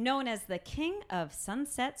 known as the King of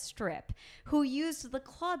Sunset Strip, who used the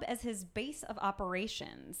club as his base of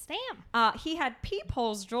operations. Damn. He had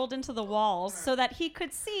peepholes drilled into the walls so that he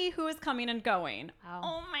could see who was coming and going.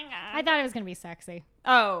 Oh my God. I thought it was gonna be sexy.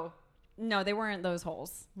 Oh. No, they weren't those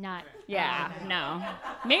holes. Not. Yeah, no.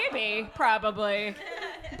 Maybe, probably.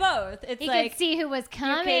 Both. It's You like could see who was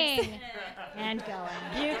coming and going.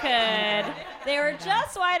 you could. They were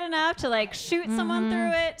just wide enough to like shoot someone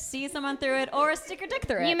through it, see someone through it, or stick your dick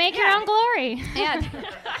through it. You make your own glory. Yeah.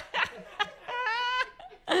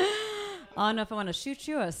 I don't know if I want to shoot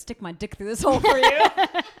you or stick my dick through this hole for you.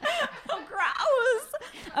 Oh, gross.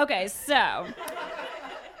 Okay, so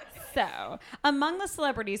among the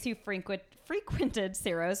celebrities who frequented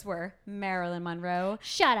Ciro's were Marilyn Monroe.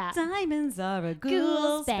 Shut up. Diamonds are a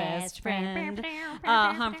ghoul's best friend.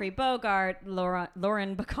 Humphrey Bogart,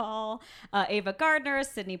 Lauren Bacall, Ava Gardner,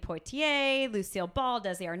 Sidney Poitier, Lucille Ball,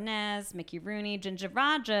 Desi Arnaz, Mickey Rooney, Ginger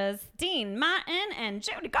Rogers, Dean Martin, and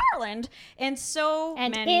Judy Garland, and so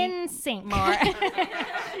and many in sync more.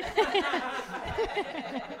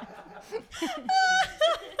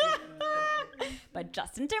 But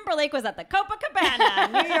Justin Timberlake was at the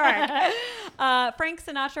Copacabana, New York. Frank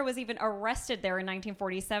Sinatra was even arrested there in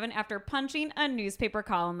 1947 after punching a newspaper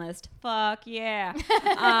columnist. Fuck yeah.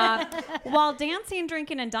 While dancing,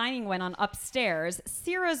 drinking, and dining went on upstairs,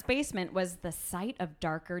 Ciro's basement was the site of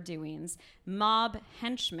darker doings. Mob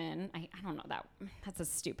henchmen, I don't know, that's a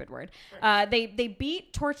stupid word. They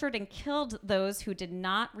beat, tortured, and killed those who did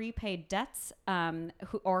not repay debts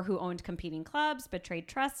who owned competing clubs, betrayed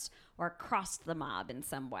trust, or crossed the mob in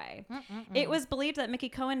some way. It was believed that Mickey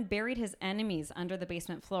Cohen buried his enemies under the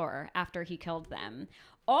basement floor after he killed them.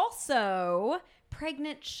 Also,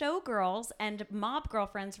 pregnant showgirls and mob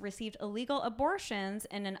girlfriends received illegal abortions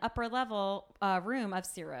in an upper level room of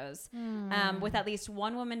Ciro's, with at least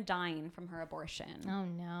one woman dying from her abortion. Oh,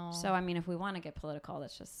 no. So, I mean, if we want to get political,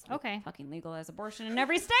 let's just fucking legalize abortion in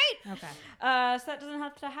every state. Okay. So that doesn't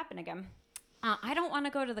have to happen again. I don't want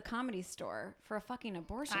to go to the Comedy Store for a fucking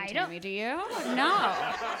abortion, Tammy, do you? No.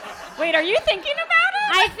 Wait, are you thinking about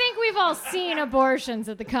it? I think we've all seen abortions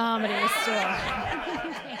at the Comedy Store.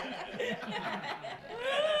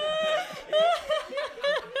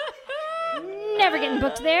 Never getting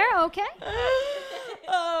booked there, okay.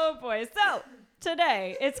 Oh, boy. So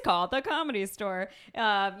today, it's called the Comedy Store.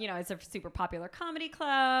 It's a super popular comedy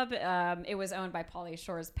club. It was owned by Pauly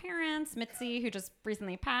Shore's parents, Mitzi, who just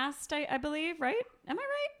recently passed, I believe, right? Am I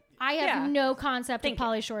right? I have no concept of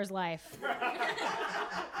Pauly Shore's life.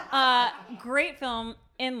 Great film,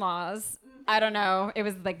 In-Laws. I don't know. It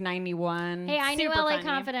was like 91. Hey, I knew LA funny.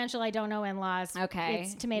 Confidential. I don't know In-Laws. Okay.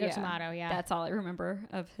 It's tomato, yeah. That's all I remember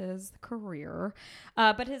of his career.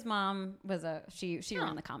 But his mom was she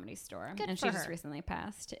ran the Comedy Store. Good and for she her. just recently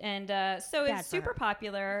passed. And so Bad it's for super her.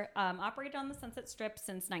 popular. Operated on the Sunset Strip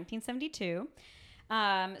since 1972.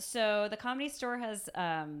 So the Comedy Store has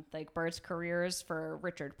birthed careers for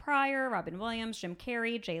Richard Pryor, Robin Williams, Jim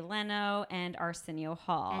Carrey, Jay Leno, and Arsenio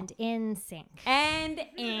Hall. And in sync.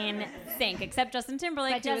 Except Justin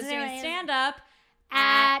Timberlake, who was doing stand-up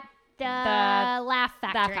at the Laugh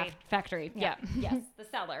Factory. Laugh Factory. Yeah. Yes. The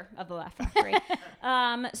cellar of the Laugh Factory.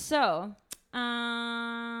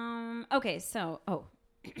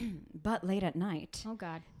 But late at night, Oh,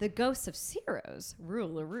 God. the ghosts of Ciro's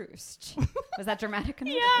rule a roost. Was that dramatic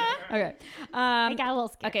enough? Yeah. Okay. I got a little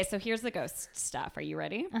scared. Okay, so here's the ghost stuff. Are you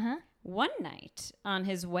ready? Uh-huh. One night, on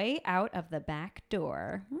his way out of the back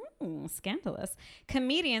door, scandalous.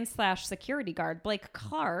 Comedian / security guard Blake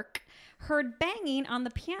Clark heard banging on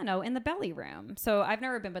the piano in the belly room. So I've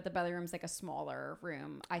never been, but the belly room's like a smaller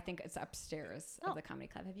room. I think it's upstairs of the comedy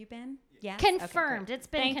club. Have you been? Yes. Confirmed. Okay, it's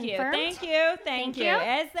been confirmed. Thank you.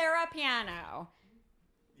 Is there a piano?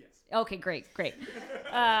 Yes. Okay, great.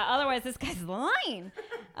 Otherwise, this guy's lying.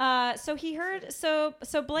 So he heard. So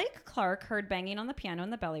Blake Clark heard banging on the piano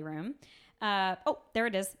in the belly room. There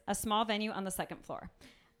it is. A small venue on the second floor.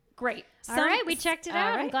 Great. All right, we checked it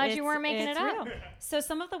out. I'm glad you weren't making it up. Real. So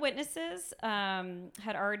some of the witnesses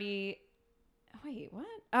had already... Wait, what?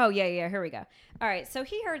 Oh, yeah, here we go. All right, so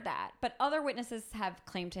he heard that, but other witnesses have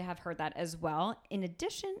claimed to have heard that as well, in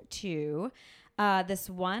addition to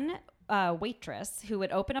this one waitress who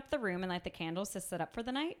would open up the room and light the candles to set up for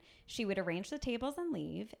the night. She would arrange the tables and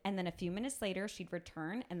leave, and then a few minutes later, she'd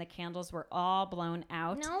return, and the candles were all blown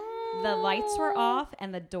out. No. The lights were off,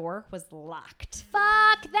 and the door was locked.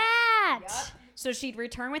 Fuck that! Yep. So she'd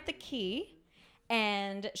return with the key,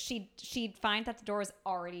 and she'd find that the door was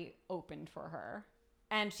already opened for her.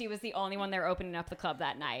 And she was the only one there opening up the club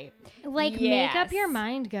that night. Like, make up your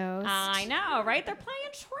mind, Ghost. I know, right? They're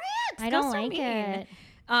playing tricks. I don't like it.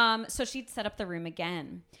 So she'd set up the room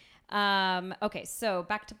again. Okay, so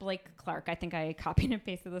back to Blake Clark. I think I copied and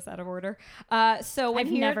pasted this out of order. So when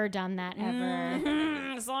I've never done that ever.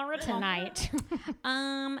 It's all written tonight.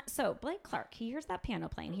 So Blake Clark, he hears that piano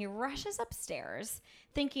playing. He rushes upstairs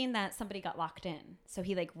thinking that somebody got locked in. So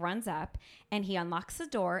he runs up and he unlocks the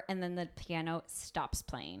door, and then the piano stops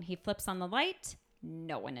playing. He flips on the light.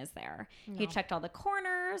 No one is there. No. He checked all the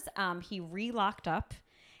corners. He re-locked up.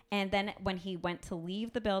 And then when he went to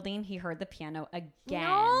leave the building, he heard the piano again.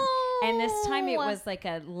 No! And this time it was like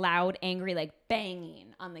a loud, angry,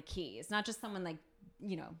 banging on the keys. Not just someone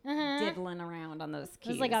diddling around on those keys.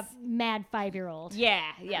 It was like a mad 5-year-old. Yeah.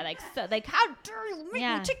 How dare you make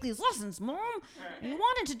me take these lessons, Mom? You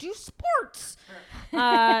wanted to do sports.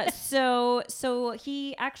 So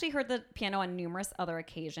he actually heard the piano on numerous other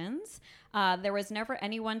occasions. There was never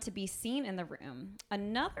anyone to be seen in the room.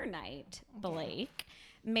 Another night, Blake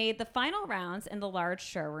made the final rounds in the large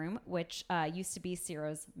showroom, which used to be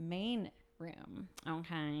Ciro's main room.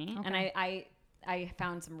 Okay. And I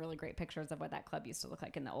found some really great pictures of what that club used to look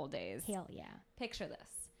like in the old days. Hell yeah. Picture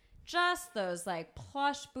this. Just those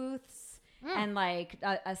plush booths and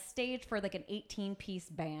a stage for an 18-piece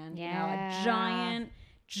band. Yeah. A giant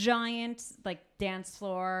dance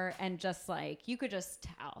floor, and just you could just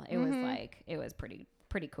tell. It was it was pretty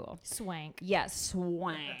cool. Swank. Yes,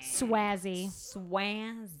 swank. Swazzy.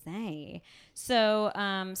 So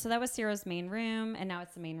that was Ciro's main room, and now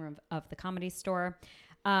it's the main room of the Comedy Store.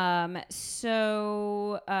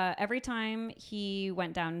 So every time he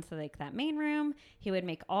went down to that main room, he would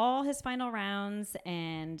make all his final rounds,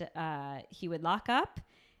 and he would lock up.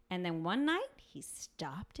 And then one night, he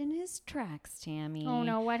stopped in his tracks, Tammy. Oh,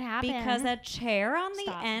 no, what happened? Because a chair on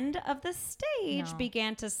the end of the stage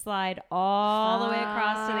began to slide all the way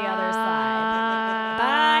across to the other side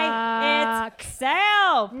by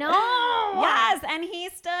itself. No. Yes, and he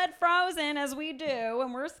stood frozen, as we do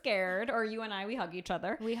when we're scared, or you and I, we hug each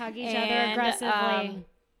other. We hug each other aggressively.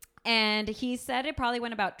 And he said it probably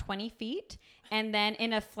went about 20 feet. And then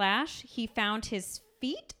in a flash, he found his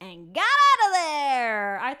feet and got out of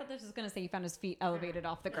there. I thought this was going to say he found his feet elevated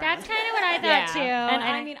off the ground. That's kind of what I thought too. And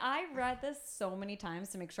I mean, I read this so many times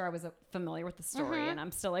to make sure I was familiar with the story, and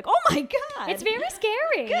I'm still oh my God. It's very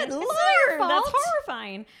scary. Good Lord. That's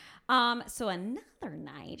horrifying. So another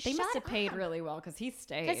night, they must have paid really well because he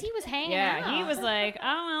stayed. Because he was hanging out. Yeah, he was oh,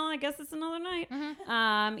 well, I guess it's another night.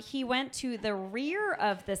 He went to the rear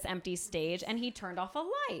of this empty stage and he turned off a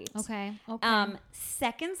light. Okay.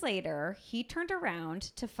 Seconds later, he turned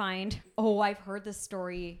around to find, I've heard this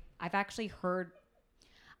story. I've actually heard.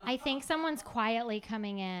 I think someone's quietly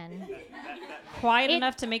coming in. Quiet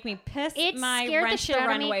enough to make me piss my Rent the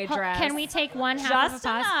Runway dress. Can we take one half of a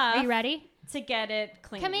pause? Are you ready? To get it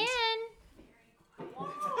cleaned. Come in.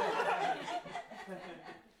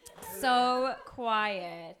 So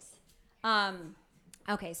quiet.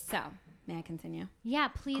 Okay, so may I continue? Yeah,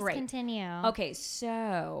 please continue. Okay,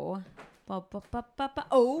 so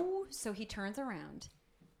so he turns around.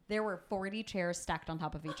 There were 40 chairs stacked on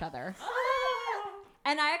top of each other.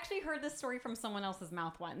 And I actually heard this story from someone else's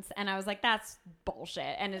mouth once, and I was like, that's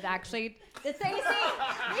bullshit. And it's AC.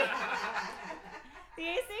 The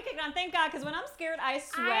AC kicked on, thank God, because when I'm scared, I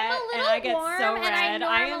sweat and I get warm, so red. And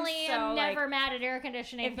I normally am never mad at air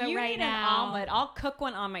conditioning, but right now. If you need an omelet, I'll cook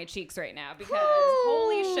one on my cheeks right now because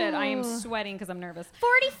holy shit, I am sweating because I'm nervous.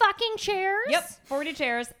 40 fucking chairs? Yep, 40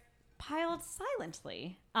 chairs piled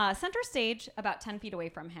silently. Center stage, about 10 feet away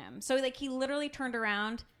from him. So he literally turned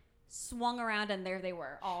around swung around, and there they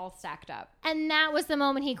were, all stacked up. And that was the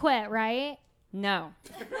moment he quit, right? No.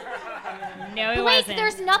 No, it Blake, wasn't.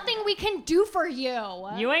 there's nothing we can do for you.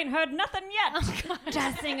 You ain't heard nothing yet, Oh,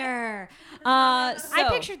 Jessinger. I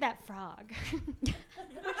pictured that frog. Which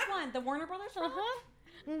one? The Warner Brothers frog?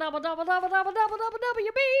 Double, double, double, double, double, double,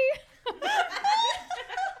 WB.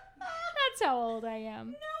 That's how old I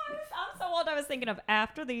am. No, I'm so old. I was thinking of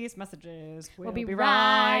after these messages, We'll be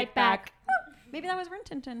right back. Maybe that was Rin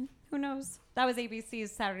Tin Tin. Who knows? That was ABC's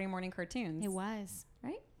Saturday morning cartoons. It was.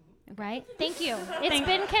 Right? Right? Thank you. It's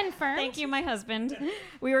been confirmed. Thank you, my husband.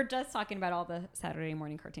 We were just talking about all the Saturday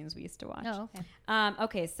morning cartoons we used to watch. Oh, okay.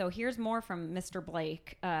 Okay, so here's more from Mr.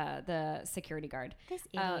 Blake, the security guard. This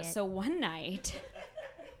idiot. So one night,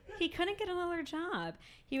 he couldn't get another job.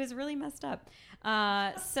 He was really messed up.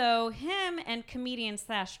 So him and comedian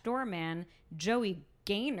 / doorman Joey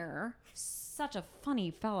Gaynor, such a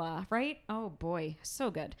funny fella, right? Oh boy,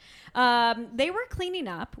 so good. They were cleaning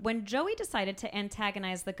up when Joey decided to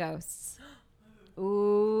antagonize the ghosts.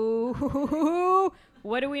 Ooh,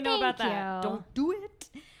 what do we know about that? Don't do it.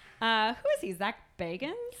 Who is he? Zach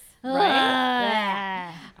Bagans?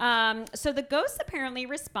 Right? So the ghosts apparently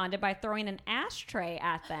responded by throwing an ashtray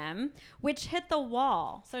at them, which hit the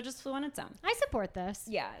wall. So it just flew on its own. I support this.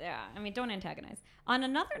 Yeah. I mean, don't antagonize. On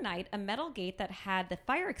another night, a metal gate that had the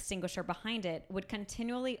fire extinguisher behind it would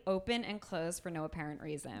continually open and close for no apparent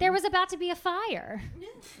reason. There was about to be a fire.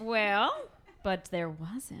 Well, but there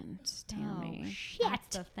wasn't, Tammy. Oh, shit.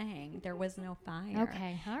 That's the thing. There was no fire.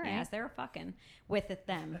 Okay, all right. Yes, they were fucking with it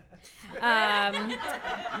them. There That's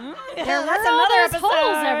were all another those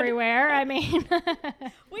holes episode. everywhere. I mean,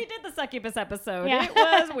 We did the succubus episode. Yeah. It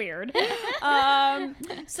was weird.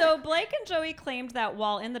 So Blake and Joey claimed that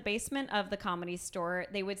while in the basement of the Comedy Store,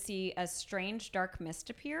 they would see a strange dark mist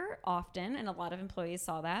appear often, and a lot of employees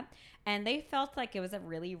saw that, and they felt like it was a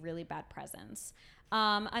really, really bad presence.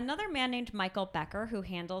 Another man named Michael Becker, who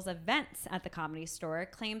handles events at the Comedy Store,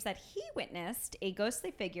 claims that he witnessed a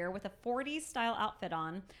ghostly figure with a 40s style outfit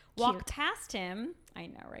on walk past him. I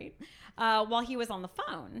know, right? While he was on the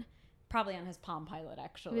phone. Probably on his Palm Pilot,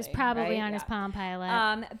 actually. he was probably right? on his Palm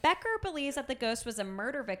Pilot. Becker believes that the ghost was a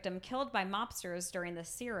murder victim killed by mobsters during the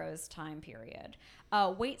Ciro's time period.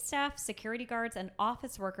 Waitstaff, security guards, and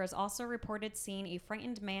office workers also reported seeing a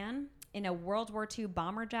frightened man in a World War II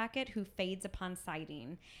bomber jacket who fades upon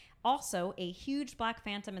sighting. Also, a huge black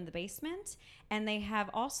phantom in the basement, and they have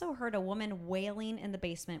also heard a woman wailing in the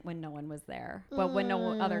basement when no one was there, well, when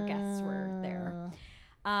no other guests were there.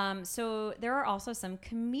 So there are also some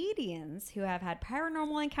comedians who have had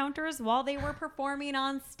paranormal encounters while they were performing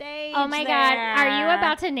on stage. Oh my God. Are you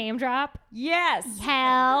about to name drop? Yes.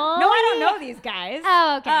 Hell. No, I don't know these guys.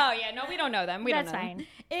 Oh, okay. Oh, yeah. No, we don't know them. That's don't know fine. them.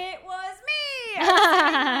 It was me. I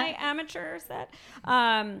was doing my amateur set.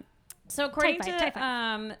 So according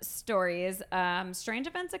to stories, strange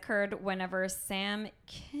events occurred whenever Sam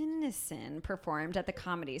Kinison performed at the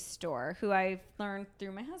Comedy Store, who I've learned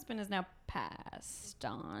through my husband is now passed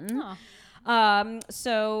on.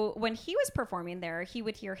 So when he was performing there, he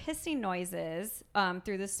would hear hissing noises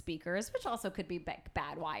through the speakers, which also could be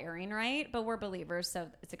bad wiring, right? But we're believers, so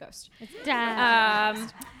it's a ghost. It's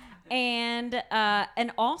dead. And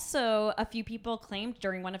also a few people claimed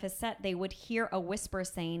during one of his set they would hear a whisper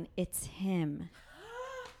saying it's him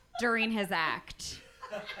during his act.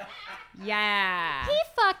 Yeah. He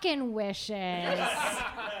fucking wishes.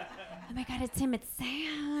 Oh my God, it's him. It's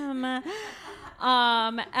Sam.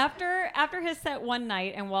 After his set one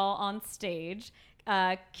night and while on stage,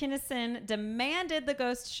 Kinison demanded the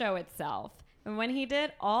ghost show itself. And when he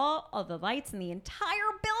did, all of the lights in the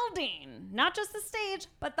entire building, not just the stage,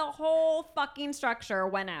 but the whole fucking structure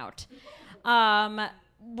went out. My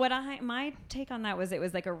take on that was it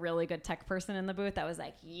was like a really good tech person in the booth that was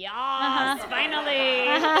like, yes, finally.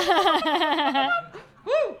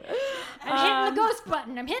 Woo! I'm hitting the ghost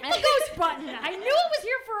button. I'm hitting the ghost button. I knew it was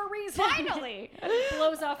here for a reason. Finally.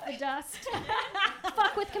 Blows off the dust.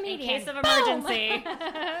 Fuck with comedians. In case of emergency.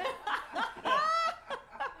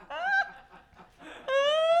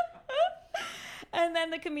 And then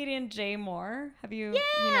the comedian Jay Moore. Have you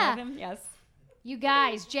know of him? Yes. You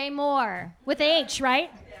guys, Jay Moore. With an H,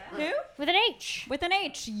 right? Who? With an H. With an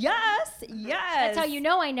H. Yes. That's how you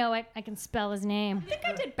know I know it. I can spell his name. I think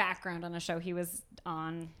I did background on a show he was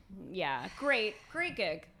on. Yeah. Great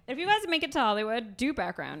gig. If you guys make it to Hollywood, do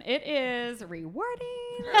background. It is rewarding.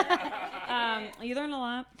 You learn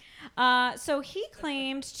a lot. So he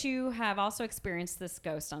claimed to have also experienced this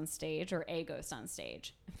ghost on stage, or a ghost on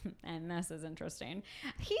stage. and this is interesting.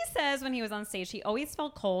 He says when he was on stage, he always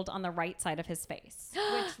felt cold on the right side of his face,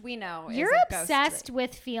 which we know You're is a ghost obsessed trait.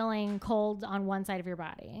 with feeling cold on one side of your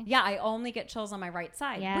body. Yeah, I only get chills on my right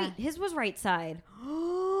side. Yeah. Wait, his was right side.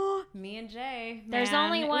 Me and Jay. There's man.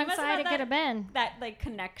 only We one must have side had it could have been. that like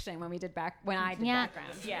connection when I did background.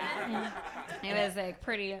 Yeah. It was like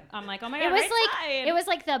pretty. I'm like, oh my god, It was right like side.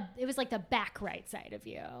 it was like the back right side of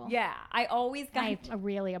you. Yeah, I always got. I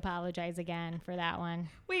really apologize again for that one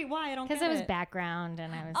Wait, why? I don't. because get it was it. background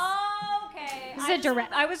and I was. Oh, okay. This is a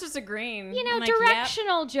I was just agreeing. You know, I'm like, yep.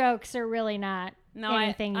 directional jokes are really not No,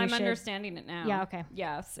 anything I'm you should. understanding it now. Yeah, okay.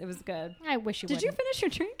 Yes, it was good. I wish you Did you wouldn't. finish your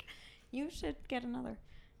drink? You should get another.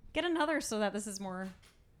 Get another so that this is more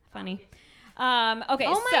funny. Okay. Oh my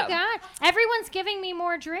so god! Everyone's giving me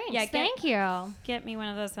more drinks. Yeah, Thank you. Get me one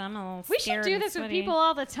of those. I'm a little We should scared do and this with sweaty. people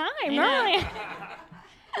all the time. Yeah.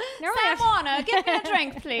 Normally, Sam Warner, give me a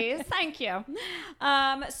drink, please. Thank you.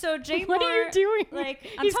 So Jay what Moore, are you doing? Like,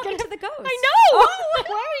 I'm He's talking gonna- to the ghost. I know. Oh.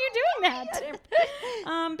 Why are you doing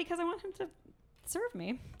that? Because I want him to serve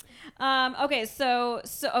me. Okay, so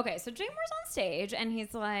Jay Moore's on stage and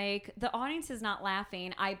he's like, the audience is not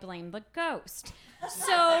laughing. I blame the ghost.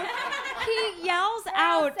 So he yells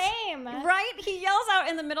out, Same. right? He yells out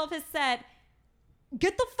in the middle of his set,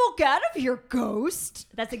 "Get the fuck out of here, ghost!"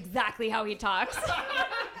 That's exactly how he talks.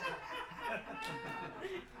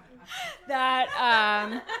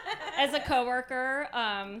 That as a coworker,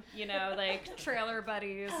 like trailer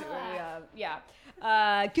buddies, get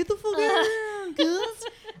the fuck out of here, ghost.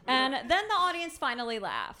 And then the audience finally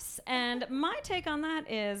laughs. And my take on that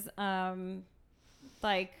is,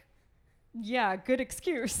 yeah, good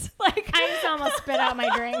excuse. Like I just almost spit out my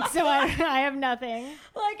drink, so I have nothing.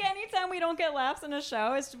 like anytime we don't get laughs in a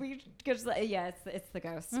show, it's it's the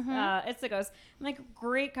ghost. It's the ghost. I'm like,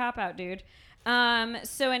 great cop out, dude.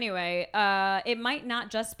 So anyway, it might not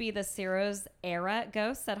just be the Ciro's era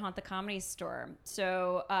ghosts that haunt the Comedy Store.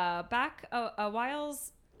 So back a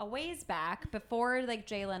ways back, before like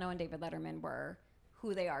Jay Leno and David Letterman were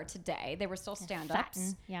who they are today, they were still stand-ups.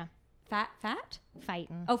 Fattin', yeah. Fat?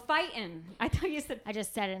 Fighting. Oh, fighting. I thought you said I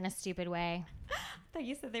just said it in a stupid way.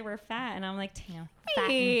 they were fat, and I'm like, Yeah.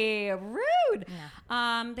 hey, rude.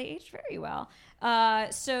 Yeah. They aged very well.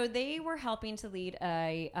 So they were helping to lead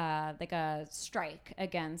a strike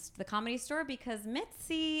against the Comedy Store because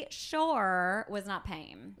Mitzi Shore was not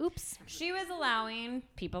paying. Oops. She was allowing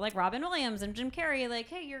people like Robin Williams and Jim Carrey, like,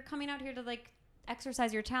 hey, you're coming out here to like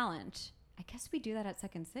exercise your talent. I guess we do that at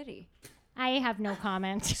Second City. I have no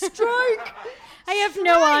comment. Strike! I have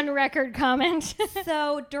no on-record comment.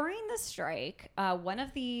 So during the strike, one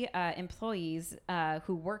of the employees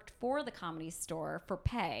who worked for the Comedy Store for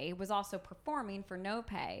pay was also performing for no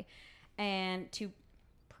pay. And to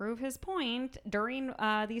prove his point, during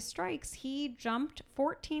these strikes, he jumped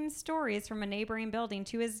 14 stories from a neighboring building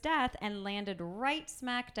to his death and landed right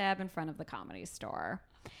smack dab in front of the Comedy Store.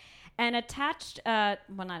 And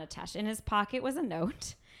not attached, in his pocket was a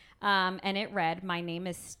note. And it read, "My name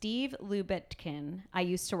is Steve Lubitkin. I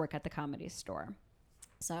used to work at the Comedy Store."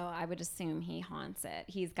 So I would assume he haunts it.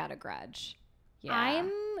 He's got a grudge. Yeah.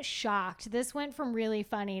 I'm shocked. This went from really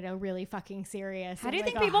funny to really fucking serious. How do in, you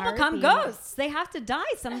like, think a people become heartbeat. ghosts? They have to die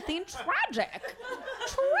something tragic.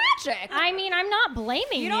 Tragic. I mean, I'm not blaming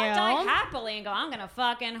you. You don't die happily and go, I'm going to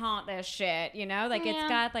fucking haunt this shit. You know, like Yeah. it's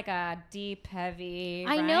got like a deep, heavy.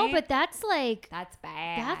 I know, right? but that's like that's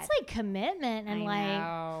bad. that's like commitment and I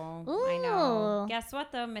know. Ooh. Guess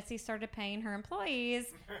what though? Missy started paying her employees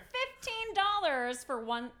 $15 for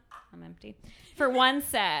one. I'm empty for one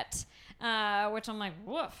set, which I'm like,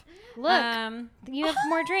 woof. Look, you have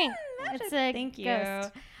more drink. It's a Thank you.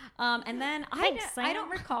 ghost. And then Thanks, I Sam. don't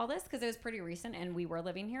recall this because it was pretty recent and we were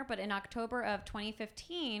living here. But in October of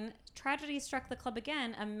 2015, tragedy struck the club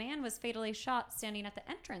again. A man was fatally shot standing at the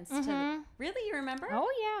entrance. To really, you remember? Oh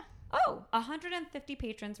yeah. Oh, 150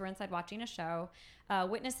 patrons were inside watching a show.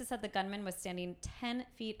 Witnesses said the gunman was standing 10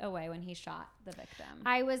 feet away when he shot the victim.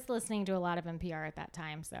 I was listening to a lot of NPR at that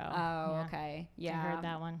time, so. Oh, okay. Yeah. I heard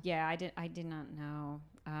that one. Yeah, I did not know.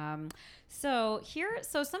 So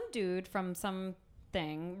some dude from some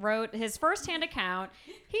thing wrote his firsthand account.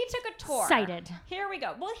 He took a tour. Cited. Here we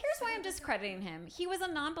go. Well, here's why I'm discrediting him. He was a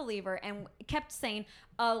non-believer and kept saying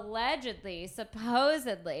allegedly,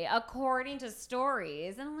 supposedly, according to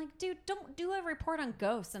stories. And I'm like, dude, don't do a report on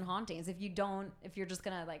ghosts and hauntings if you're just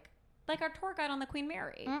gonna like our tour guide on the Queen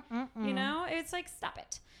Mary. You know, it's like, stop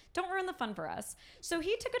it. Don't ruin the fun for us. So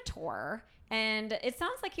he took a tour, and it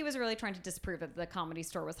sounds like he was really trying to disprove that the Comedy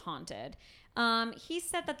Store was haunted. He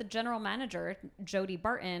said that the general manager, Jody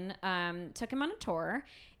Barton, took him on a tour,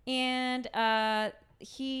 and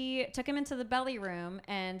he took him into the belly room,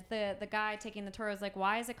 and the guy taking the tour was like,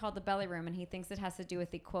 why is it called the belly room? And he thinks it has to do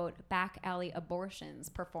with the, quote, back alley abortions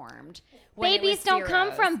performed. Babies don't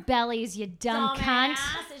come from bellies, you dumb cunt.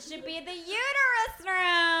 It should be the uterus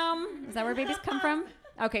room. Is that where babies come from?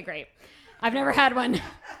 Okay, great. I've never had one.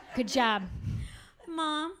 Good job.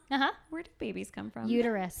 Mom, where do babies come from?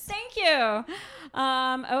 Uterus. Thank you.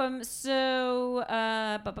 So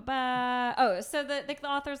the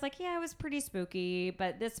author's like, yeah, it was pretty spooky,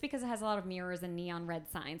 but that's because it has a lot of mirrors and neon red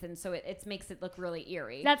signs, and so it makes it look really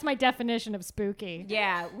eerie. That's my definition of spooky.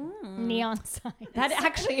 Yeah. Neon signs. That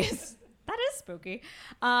actually is. That is spooky.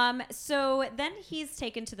 So then he's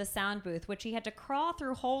taken to the sound booth, which he had to crawl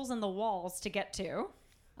through holes in the walls to get to.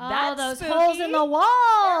 That's those spooky. Holes in the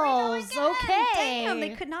walls. Okay. Damn, they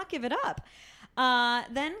could not give it up.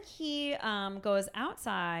 Then he goes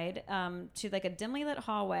outside to like a dimly lit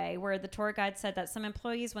hallway where the tour guide said that some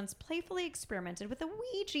employees once playfully experimented with a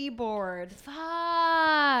Ouija board.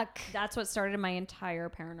 Fuck. That's what started my entire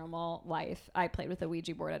paranormal life. I played with a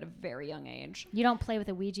Ouija board at a very young age. You don't play with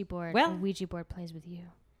a Ouija board. Well, a Ouija board plays with you.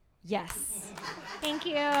 Yes. Thank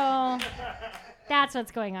you. That's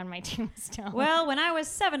what's going on my tombstone. Well, when I was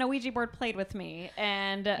 7, a Ouija board played with me,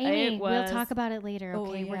 and Amy, it was... we'll talk about it later. Okay,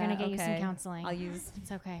 oh, yeah, we're gonna get you some counseling.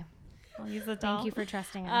 It's okay. I'll use the doll. Thank you for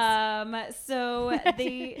trusting us. So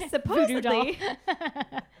they supposedly...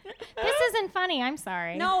 This isn't funny. I'm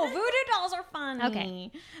sorry. No, voodoo dolls are funny.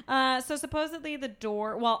 Okay. So supposedly the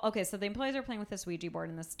door... Well, okay, so the employees are playing with this Ouija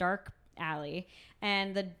board in this dark alley,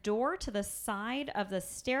 and the door to the side of the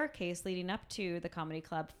staircase leading up to the comedy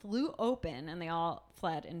club flew open, and they all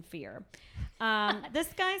fled in fear. This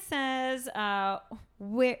guy says,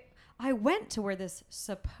 where I went to where this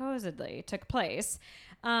supposedly took place,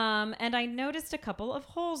 and I noticed a couple of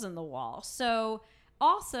holes in the wall. So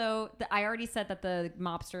also, I already said that the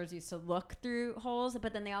mobsters used to look through holes,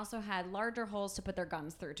 but then they also had larger holes to put their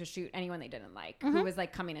guns through to shoot anyone they didn't like, who was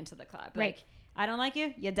like coming into the club. Right. Like, I don't like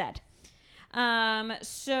you, you're dead.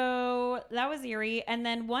 So that was eerie. And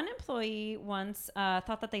then one employee once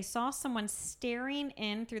thought that they saw someone staring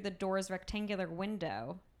in through the door's rectangular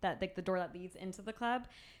window, that like the door that leads into the club.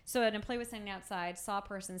 So an employee was standing outside, saw a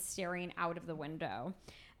person staring out of the window.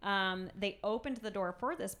 They opened the door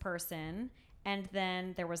for this person, and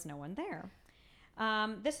then there was no one there.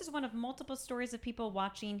 This is one of multiple stories of people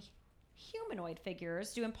watching humanoid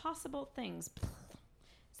figures do impossible things.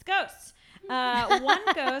 It's ghosts. One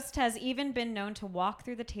ghost has even been known to walk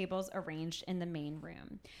through the tables arranged in the main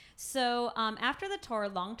room. So after the tour,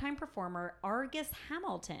 longtime performer Argus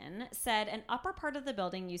Hamilton said an upper part of the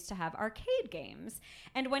building used to have arcade games.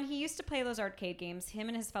 And when he used to play those arcade games, him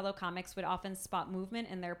and his fellow comics would often spot movement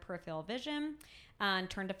in their peripheral vision and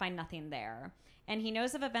turn to find nothing there. And he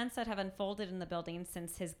knows of events that have unfolded in the building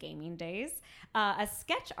since his gaming days. A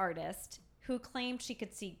sketch artist who claimed she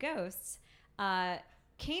could see ghosts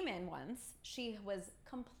came in once. She was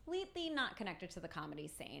completely not connected to the comedy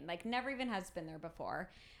scene, like never even has been there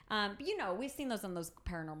before. But you know, we've seen those on those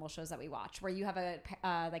paranormal shows that we watch where you have a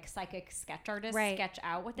like psychic sketch artist sketch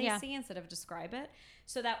out what they see instead of describe it.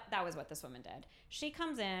 So that was what this woman did. She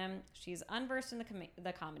comes in, she's unversed in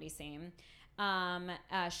the comedy scene.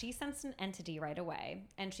 She sensed an entity right away,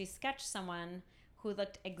 and she sketched someone who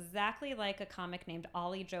looked exactly like a comic named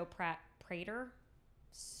Ollie Joe Prater.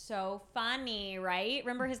 So funny, right?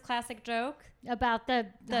 Remember his classic joke about the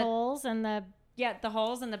holes and the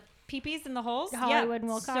holes and the peepees in the holes. Hollywood and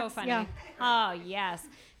Wilcox. So funny. Yeah. Oh yes,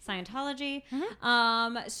 Scientology.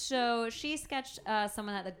 So she sketched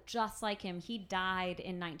someone that looked just like him. He died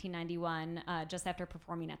in 1991, just after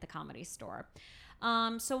performing at the Comedy Store.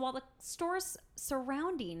 So while the stories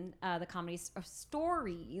surrounding the Comedy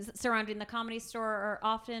Store are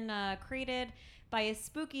often created by a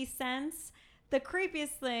spooky sense, the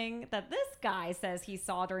creepiest thing that this guy says he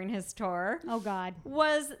saw during his tour,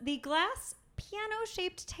 was the glass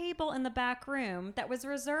piano-shaped table in the back room that was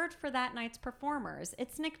reserved for that night's performers.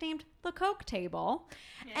 It's nicknamed the Coke Table.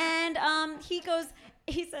 And he says,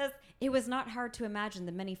 it was not hard to imagine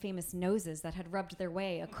the many famous noses that had rubbed their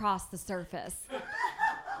way across the surface.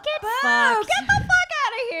 Get the fuck out of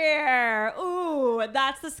here. Ooh,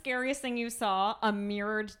 that's the scariest thing you saw, a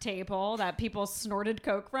mirrored table that people snorted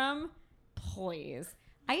Coke from. Please.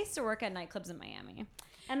 I used to work at nightclubs in Miami.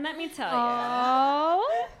 And let me tell you,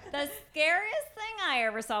 the scariest thing I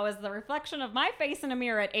ever saw was the reflection of my face in a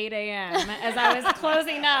mirror at 8 a.m. as I was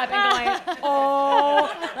closing up and going,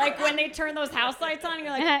 like when they turn those house lights on, you're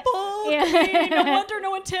like, me, no wonder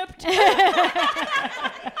no one tipped.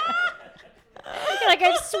 Like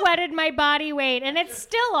I've sweated my body weight and it's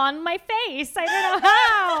still on my face. I don't know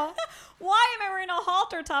how. Why am I wearing a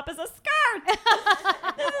halter top as a skirt?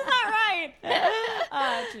 This is not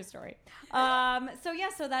right. True story.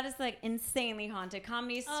 So that is like insanely haunted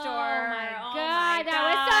Comedy Store. Oh my God, that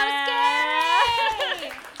was so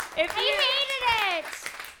scary. If I hated it.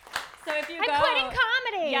 So if you I'm go, quitting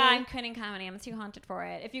comedy. Yeah, I'm quitting comedy. I'm too haunted for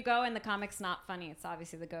it. If you go and the comic's not funny, it's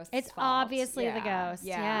obviously the ghost's It's fault. obviously the ghost.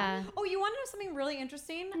 Yeah. Oh, you want to know something really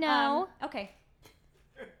interesting? No. Okay.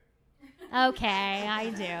 Okay, I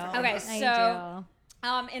do. Okay, I so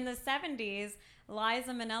in the 70s,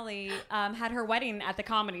 Liza Minnelli had her wedding at the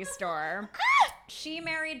Comedy Store. She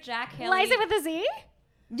married Jack do. Haley. Liza with a Z?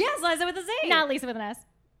 Yes, Liza with a Z. Not Lisa with an S.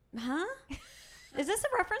 Huh? Is this a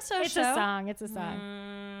reference to a It's show? a song. It's a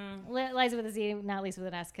song. Liza with a Z, not Lisa with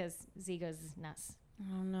an S, because Z goes nuts.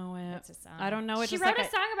 I don't know it. It's a song. I don't know it. She just wrote like a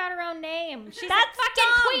song about her own name. She's That's a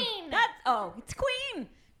fucking dumb. queen. It's Queen.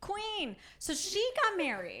 Queen. So she got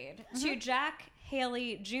married to Jack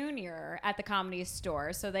Haley Jr. at the Comedy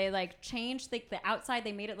Store. So they like changed the outside.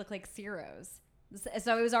 They made it look like Ciro's.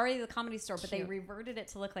 So it was already the Comedy Store, but they reverted it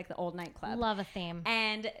to look like the old nightclub. Love a theme.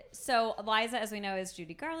 And so Liza, as we know, is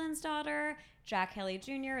Judy Garland's daughter. Jack Haley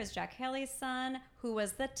Jr. is Jack Haley's son, who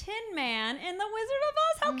was the Tin Man in The Wizard of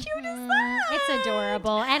Oz. How cute is that? It's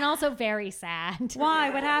adorable and also very sad.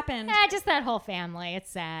 Why? What happened? Just that whole family.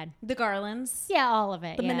 It's sad. The Garlands. Yeah, all of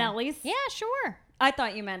it. The yeah. Minnellis. Yeah, sure. I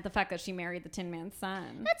thought you meant the fact that she married the Tin Man's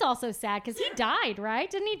son. That's also sad because he died,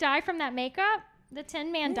 right? Didn't he die from that makeup? The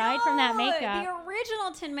Tin Man died from that makeup. The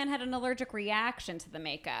original Tin Man had an allergic reaction to the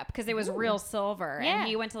makeup because it was real silver. Yeah. And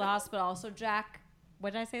he went to the hospital. So Jack,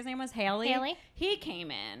 what did I say his name was? Haley? Haley. He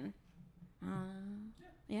came in.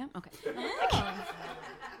 Yeah? Okay.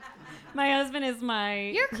 My husband is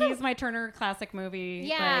he's my Turner Classic Movie.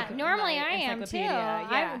 Yeah, like, normally my I am too. encyclopedia.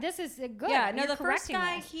 Yeah. This is good. Yeah, no, You're the first correcting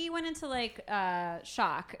guy, this. he went into like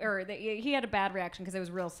shock, or he had a bad reaction because it was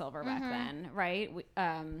real silver back then, right?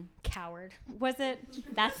 Coward. Was it?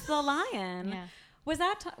 That's the Lion. Yeah. Was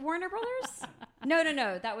that Warner Brothers?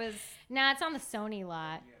 No, that was Nah, it's on the Sony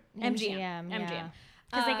lot. MGM. Yeah.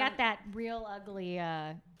 Because they got that real ugly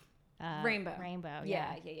rainbow. Rainbow.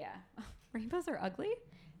 Yeah. Rainbows are ugly?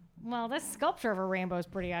 Well, this sculpture of a rainbow is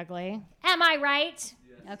pretty ugly. Am I right?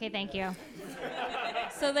 Yes. Okay, thank you.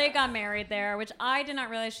 So they got married there, which I did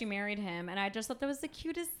not realize she married him, and I just thought that was the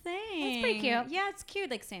cutest thing. That's pretty cute. Yeah, it's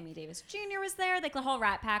cute. Like Sammy Davis Jr. was there. Like the whole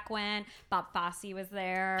Rat Pack went. Bob Fosse was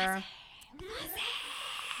there.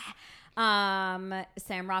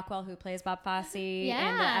 Sam Rockwell, who plays Bob Fosse in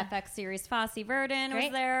the FX series Fosse Verdon,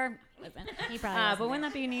 was there. He probably but wouldn't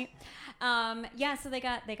that be neat? So they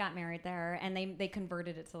got married there, and they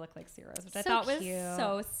converted it to look like Ciro's, which I thought was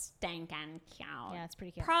so stankin' cute. Yeah, it's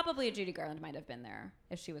pretty cute. Probably Judy Garland might have been there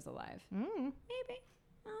if she was alive. Maybe.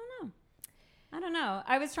 I don't know.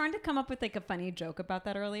 I was trying to come up with like a funny joke about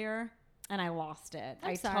that earlier, and I lost it.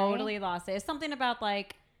 I totally lost it. It's something about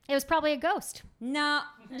like. It was probably a ghost. No.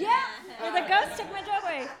 Yeah. The ghost took my joke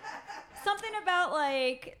away. Something about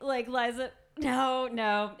like Liza.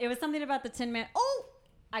 No. It was something about the Tin Man. Oh,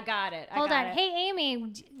 I got it. Hold on. Hey,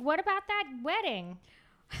 Amy, what about that wedding?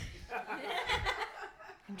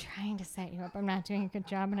 I'm trying to set you up. I'm not doing a good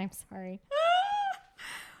job, and I'm sorry.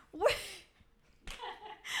 I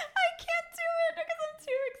can't do it because I'm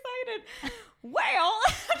too excited. Well.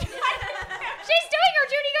 She's doing her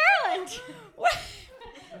Judy Garland.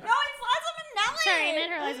 No, it's Liza Minnelli. Sorry, I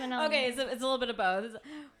meant her Liza Minnelli. Okay, so it's a little bit of both.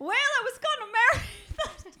 Well, I was going to marry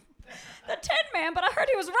the Tin Man, but I heard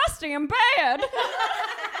he was rusty and bad.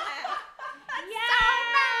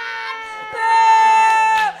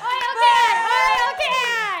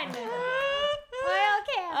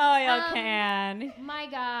 Oil can. My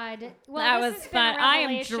God. Well, that this was has been a fun. I am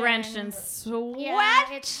revelation. drenched in sweat.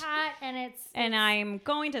 Yeah, it's hot and I'm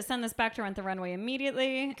going to send this back to Rent the Runway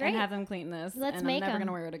immediately and have them clean this. Let's and make I'm never them. going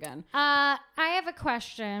to wear it again. I have a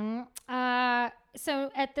question.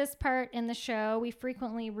 So at this part in the show, we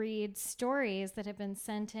frequently read stories that have been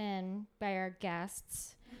sent in by our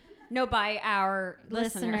guests. No, by our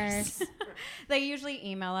Listeners. They usually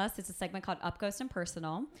email us. It's a segment called Up Ghost and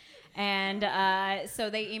Personal. And so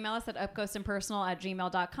they email us at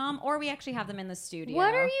upghostandpersonal@gmail.com, or we actually have them in the studio.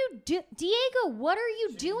 What are you Diego, what are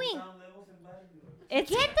you doing? Get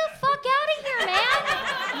the fuck out of here,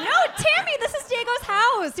 man. No, Tammy, this is Diego's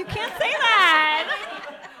house. You can't say that.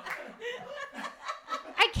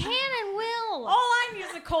 I can and will. All I'm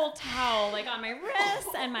using a cold towel, like on my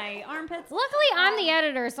wrists and my armpits. Luckily, I'm the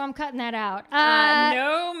editor, so I'm cutting that out.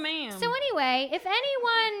 No, ma'am. So anyway, if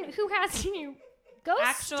anyone who has any ghost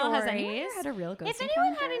actual, stories. has anyone ever had a real ghost If anyone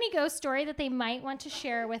encounter? had any ghost story that they might want to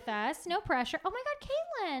share with us, no pressure. Oh my God,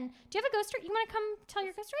 Caitlin, do you have a ghost story? You want to come tell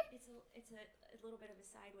your ghost story? It's a little bit of a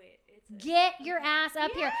sideway. Get your ass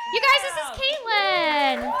up here. You guys, this is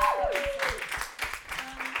Caitlin.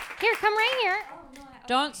 Here, come right here.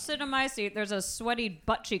 Don't sit in my seat. There's a sweaty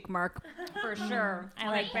butt cheek mark for sure. I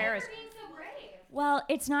like bears. Well,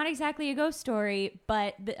 it's not exactly a ghost story,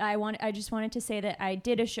 but I just wanted to say that I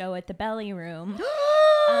did a show at the Belly Room.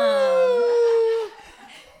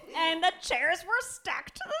 And the chairs were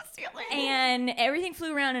stacked to the ceiling. And everything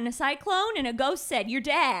flew around in a cyclone, and a ghost said, "You're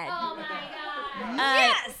dead." Oh my God.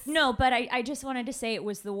 Yes! No, but I just wanted to say it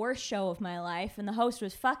was the worst show of my life, and the host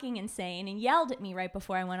was fucking insane and yelled at me right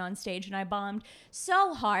before I went on stage, and I bombed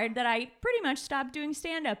so hard that I pretty much stopped doing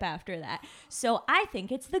stand-up after that. So I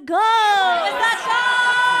think it's the ghost.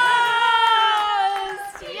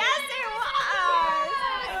 Yes, it was.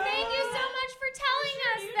 Thank you so much for telling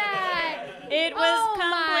us that. It was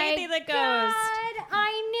completely the ghost. God,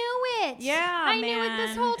 I knew it. Yeah, I knew it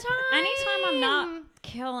this whole time. Anytime I'm not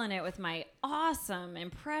killing it with my awesome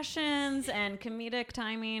impressions and comedic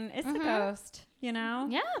timing, it's a ghost, you know?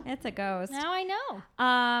 Yeah. It's a ghost. Now I know.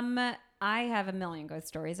 I have a million ghost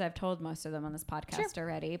stories. I've told most of them on this podcast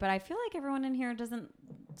already, but I feel like everyone in here doesn't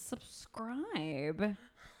subscribe.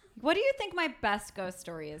 What do you think my best ghost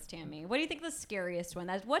story is, Tammy? What do you think the scariest one?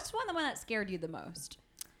 What's the one that scared you the most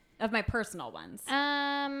of my personal ones?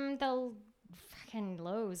 The fucking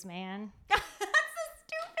Lowe's, man. That's the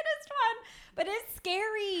stupidest one, but it's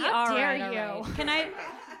scary. How All dare right, you. all right.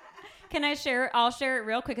 Can I share? I'll share it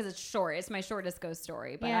real quick because it's short. It's my shortest ghost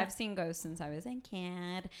story, but Yeah. I've seen ghosts since I was a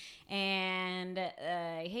kid, and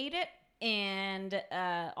I hate it, and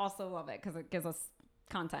also love it because it gives us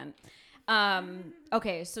content.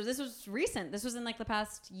 Okay, so this was recent. This was in like the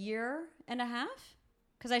past year and a half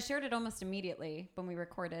because I shared it almost immediately when we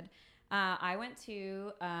recorded. I went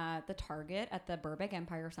to the Target at the Burbank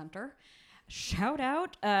Empire Center. Shout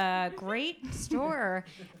out, great store.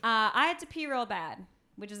 I had to pee real bad,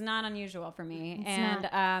 which is not unusual for me.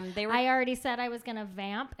 They were. I already said I was going to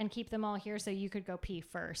vamp and keep them all here so you could go pee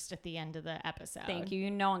first at the end of the episode. Thank you.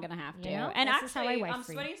 You know I'm gonna have to. You know, and this actually, is how I wife I'm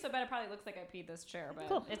for you. sweating so bad it probably looks like I peed this chair, but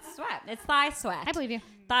Cool. it's sweat. It's thigh sweat. I believe you.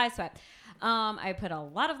 Thigh sweat. I put a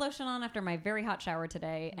lot of lotion on after my very hot shower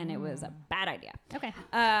today, and it was a bad idea. Okay.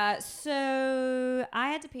 So I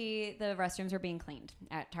had to pee. The restrooms were being cleaned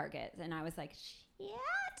at Target, and I was like, shit.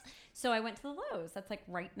 So I went to the Lowe's. That's like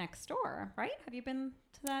right next door, right? Have you been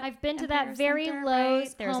to that? I've been to Empire that very Center, Lowe's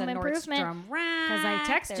right? There's home a improvement Nordstrom rack. because I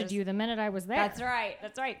texted There's- you the minute I was there. That's right.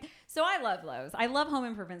 That's right. So I love Lowe's. I love home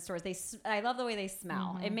improvement stores. I love the way they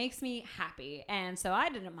smell. It makes me happy. And so I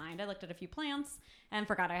didn't mind. I looked at a few plants and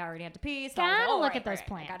forgot I already had to pee. So I was like, Gotta oh, look right, at those right.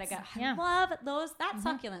 plants. I gotta Yeah. I love those. That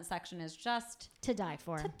succulent section is just To die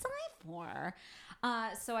for. to die for.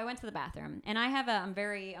 So I went to the bathroom, and I'm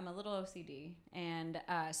a little OCD, and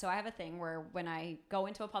so I have a thing where when I go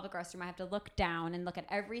into a public restroom, I have to look down and look at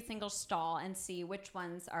every single stall and see which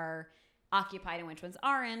ones are occupied and which ones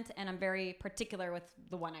aren't, and I'm very particular with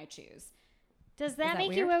the one I choose. Does that that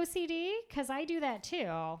make you weird? OCD? Because I do that too.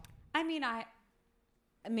 I mean,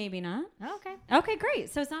 maybe not. Oh, okay. Okay,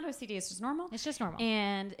 great. So it's not OCD; it's just normal. It's just normal.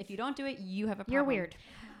 And if you don't do it, you have a problem. You're weird.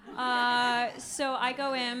 So I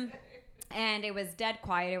go in, and it was dead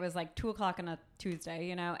quiet. It was like 2:00 on a Tuesday,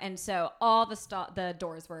 you know, and so all the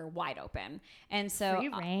doors were wide open, and so Free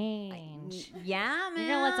range. yeah, man, You're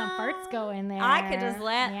gonna let some farts go in there. I could just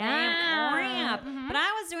let Yeah. them ramp, but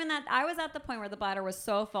I was doing that. I was at the point where the bladder was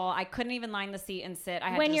so full I couldn't even line the seat and sit. I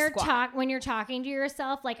had When to you're squat. when you're talking to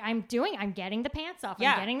yourself, like I'm getting the pants off.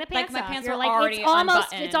 Yeah. I'm getting the Like, pants my off. pants You're were like already it's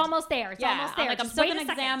almost unbuttoned. there. It's Yeah, almost there. I'm like, I'm Just still wait gonna a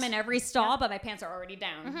second. examine every stall, but my pants are already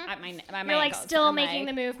down at my You're like ankles. still I'm making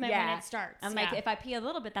like, the movement yeah. when it starts. I'm like, Yeah. if I pee a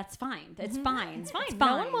little bit, that's fine. It's fine. It's fine. It's No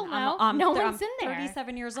fine. one will know. I'm No one's in there.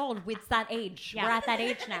 37 years old. It's that age. Yeah. We're at that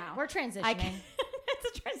age now. We're transitioning.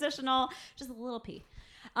 It's a transitional, just a little pee.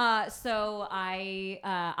 So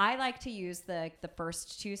I like to use the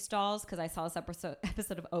first two stalls because I saw this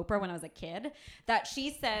episode of Oprah when I was a kid that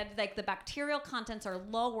she said like the bacterial contents are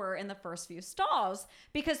lower in the first few stalls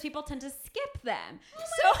because people tend to skip them. Oh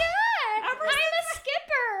my God. I'm a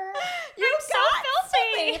skipper. You I'm so got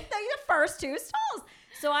filthy. the first two stalls.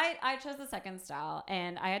 So I chose the second stall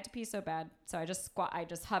and I had to pee so bad. So I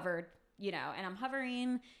just hovered, you know, and I'm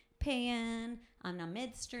hovering, peeing, I'm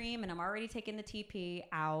midstream and I'm already taking the TP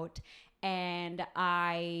out and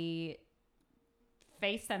I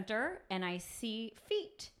face center and I see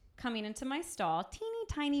feet coming into my stall, teeny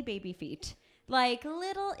tiny baby feet, like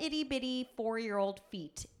little itty bitty 4-year-old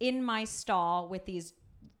feet in my stall with these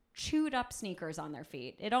chewed up sneakers on their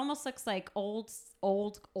feet. It almost looks like old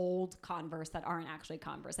Converse that aren't actually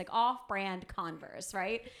Converse, like off-brand Converse,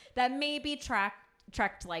 right? That maybe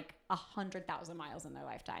trekked like 100,000 miles in their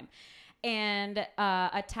lifetime, and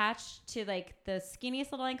attached to like the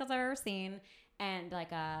skinniest little ankles I've ever seen, and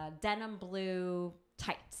like a denim blue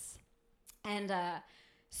tights. And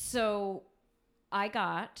so I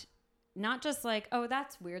got not just like, oh,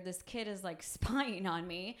 that's weird, this kid is like spying on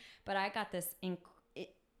me, but I got this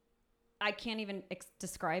I can't even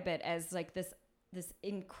describe it as like this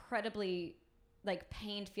incredibly like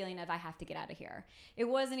pained feeling of I have to get out of here. It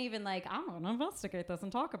wasn't even like I'm gonna investigate this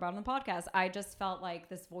and talk about it on the podcast. I just felt like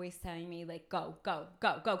this voice telling me like go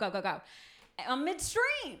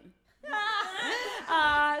midstream. So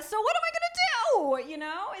what am I gonna do? You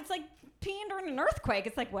know, it's like peeing during an earthquake.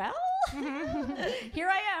 It's like, well, here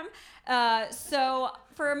I am. So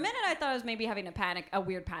for a minute, I thought I was maybe having a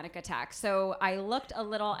weird panic attack. So I looked a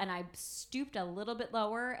little and I stooped a little bit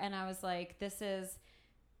lower, and I was like,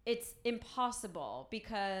 it's impossible,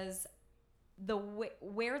 because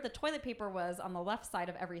where the toilet paper was on the left side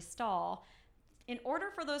of every stall, in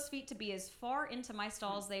order for those feet to be as far into my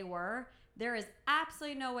stall as they were, there is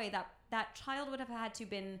absolutely no way that child would have had to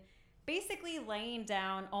been basically laying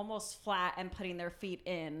down almost flat and putting their feet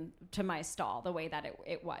in to my stall the way that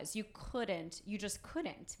it was. You just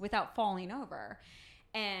couldn't without falling over.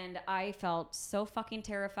 And I felt so fucking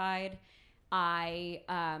terrified. I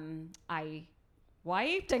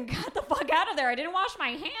wiped and got the fuck out of there. I didn't wash my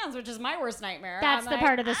hands, which is my worst nightmare. That's the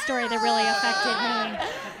part of the story that really affected me.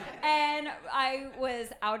 And I was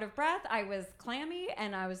out of breath. I was clammy.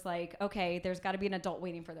 And I was like, okay, there's got to be an adult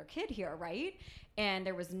waiting for their kid here, right? And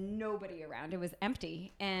there was nobody around. It was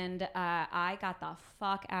empty. And I got the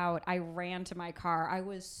fuck out. I ran to my car. I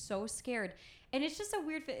was so scared. And it's just a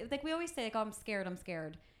weird, like we always say, like, oh, I'm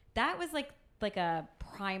scared. That was like a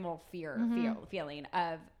primal feeling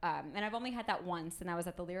of, and I've only had that once, and that was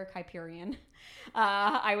at the Lyric Hyperion.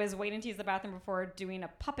 I was waiting to use the bathroom before doing a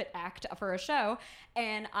puppet act for a show,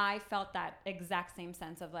 and I felt that exact same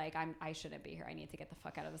sense of like, I shouldn't be here. I need to get the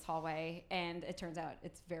fuck out of this hallway. And it turns out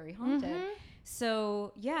it's very haunted.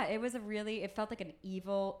 So yeah, it felt like an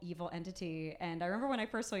evil entity. And I remember when I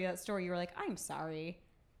first saw you that story, you were like, I'm sorry.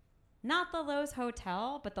 Not the Lowe's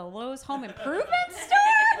Hotel, but the Lowe's Home Improvement store?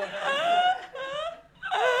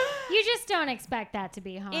 You just don't expect that to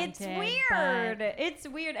be haunted. It's weird. It's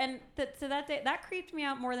weird. And so that creeped me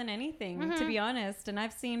out more than anything, to be honest. And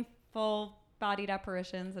I've seen full-bodied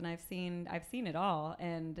apparitions, and I've seen it all.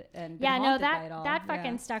 And yeah, been no, haunted by it all. that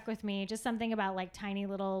fucking stuck with me. Just something about like tiny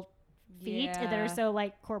little feet that are Yeah. so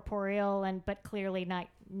like corporeal but clearly not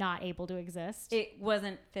able to exist. It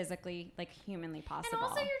wasn't physically, like, humanly possible. And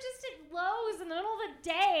also, you're just at Lowe's in the middle of the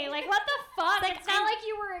day. Like, what the fuck? Like, it's not like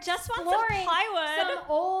you were just want exploring some plywood. some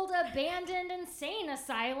old abandoned insane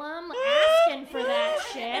asylum asking for that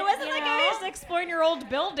shit. It wasn't like I was exploring your old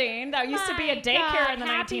building that used to be a My daycare God, in the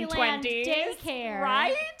Happy 1920s. Land daycare.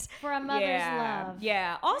 Right? For a mother's love.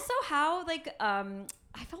 Yeah. Also, how, like,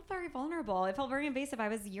 I felt very vulnerable. It felt very invasive. I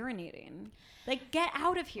was urinating. Like, get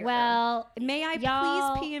out of here. Well, may I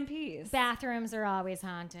y'all, please pee in peace? Bathrooms are always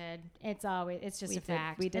haunted. It's just a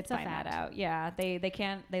fact. We did it's a find that fact. out. Yeah, they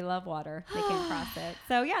love water. They can't cross it.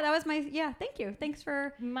 So yeah, that was thank you. Thanks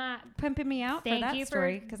for pimping me out Thank for that you for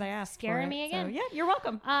story, because I asked scaring for me it. again. So, yeah, you're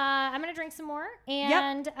welcome. I'm going to drink some more.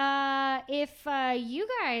 And if you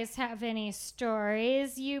guys have any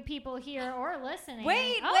stories, you people here or listening.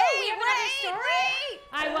 Wait.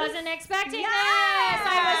 I wasn't expecting Yes! this.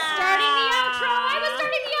 I was starting the outro.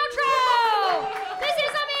 This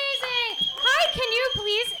is amazing. Hi, can you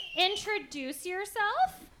please introduce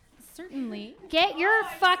yourself? Certainly. Get your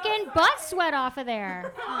fucking butt sweat off of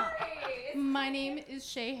there. My name is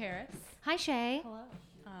Shay Harris. Hi, Shay. Hello.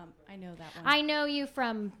 I know that one. I know you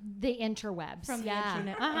from the interwebs. From the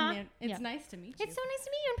internet. And it's nice to meet you. It's so nice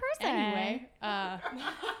to meet you in person. Anyway,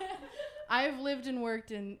 I've lived and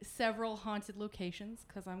worked in several haunted locations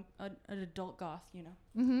because I'm an adult goth, you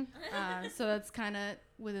know. So that's kind of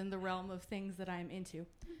within the realm of things that I'm into.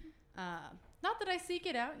 Not that I seek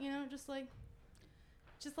it out, you know, just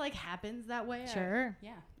like happens that way. Sure.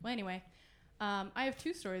 Yeah. Well, anyway, I have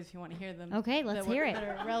two stories if you want to hear them. Okay, let's hear it. That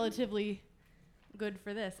are relatively good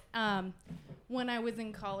for this. When I was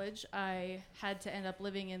in college, I had to end up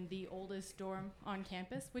living in the oldest dorm on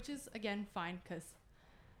campus, which is, again, fine because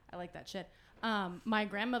I like that shit. My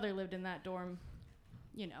grandmother lived in that dorm,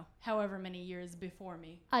 you know, however many years before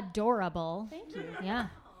me. Adorable. Thank you. Yeah.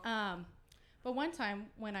 But one time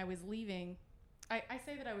when I was leaving, I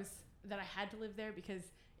say that I had to live there because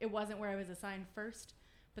it wasn't where I was assigned first,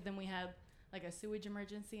 but then we had like a sewage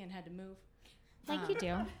emergency and had to move. Like you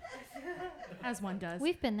do. As one does.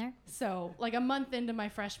 We've been there. So, like a month into my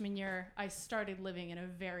freshman year, I started living in a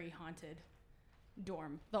very haunted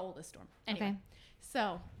dorm, the oldest dorm. Anyway, Okay.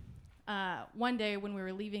 so one day when we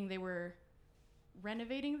were leaving, they were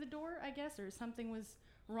renovating the door, I guess, or something was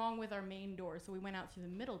wrong with our main door. So we went out through the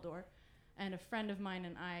middle door, and a friend of mine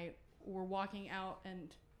and I were walking out,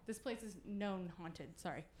 and this place is known haunted.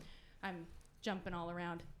 Sorry, I'm jumping all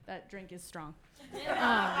around. That drink is strong.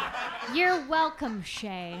 You're welcome,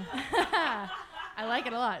 Shay. I like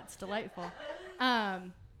it a lot. It's delightful.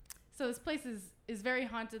 So this place is very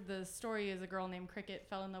haunted. The story is a girl named Cricket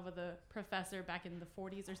fell in love with a professor back in the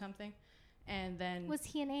 40s or something. And then... Was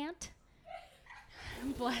he an ant?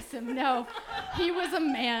 Bless him. No. He was a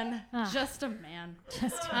man. Ah. Just a man.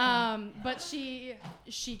 Just But she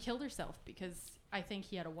killed herself because I think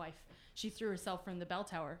he had a wife. She threw herself from the bell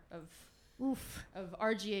tower of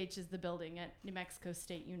RGH is the building at New Mexico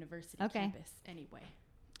State University campus. Anyway.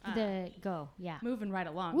 Yeah. Moving right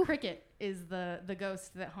along. Woo. Cricket is the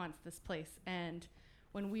ghost that haunts this place. And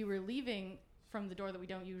when we were leaving from the door that we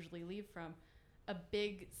don't usually leave from, a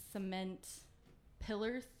big cement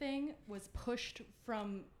pillar thing was pushed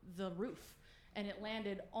from the roof, and it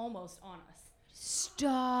landed almost on us.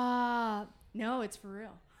 Stop. No, it's for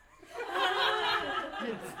real.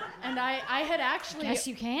 And I had actually... Guess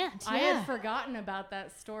you can't. I yeah. had forgotten about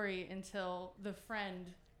that story until the friend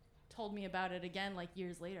told me about it again, like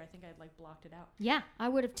years later. I think I'd like blocked it out. Yeah, I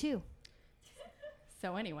would have too.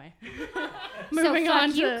 So anyway, Moving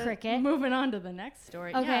on to the next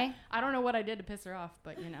story. Okay. Yeah, I don't know what I did to piss her off,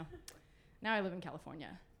 but now I live in California.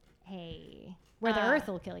 Hey, where the earth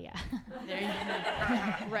will kill you. There you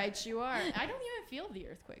go. Right, you are. I don't even feel the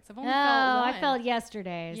earthquakes. I've only Oh, felt one. I felt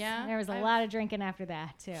yesterday's. Yeah? There was a lot of drinking after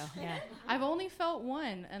that too. Yeah. I've only felt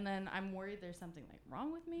one, and then I'm worried there's something like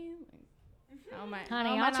wrong with me. Like, how am I? Honey, how am I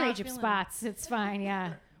I'll not trade you feeling it? spots. It's fine.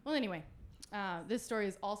 Yeah. Well, anyway, this story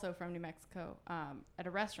is also from New Mexico at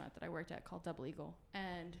a restaurant that I worked at called Double Eagle.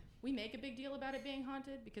 And we make a big deal about it being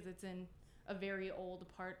haunted because it's in a very old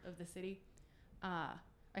part of the city.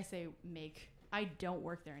 I say make. I don't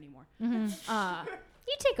work there anymore. Mm-hmm.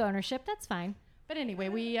 You take ownership. That's fine. But anyway,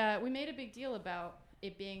 we made a big deal about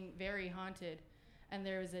it being very haunted. And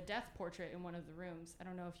there was a death portrait in one of the rooms. I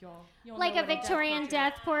don't know if you'll Like know a what Victorian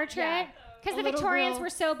death portrait? Because A the little Victorians girl. were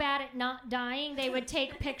so bad at not dying, they would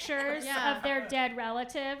take pictures Yeah. of their dead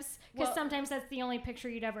relatives. Because Well- sometimes that's the only picture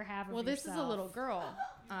you'd ever have of Well, this is a yourself. little girl.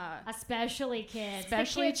 Especially kids.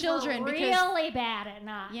 Especially The kids children, were because- really bad at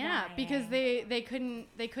not Yeah, dying. because they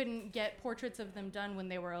couldn't get portraits of them done when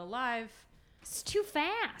they were alive. It's too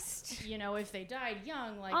fast. If they died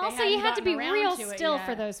young, like Also, they you hadn't had to be gotten around real to it still yet.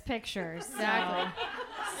 for those pictures. Exactly.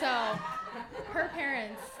 So, her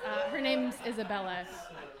parents, her name's Isabella.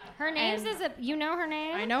 Her name's And- you know her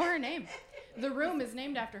name? I know her name. The room is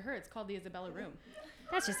named after her. It's called the Isabella Room.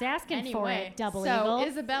 That's just asking for Anyway, it, Double so Eagle.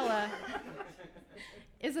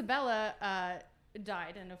 Isabella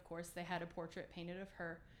died, and of course they had a portrait painted of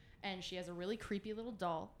her, and she has a really creepy little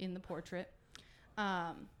doll in the portrait.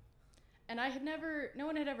 And no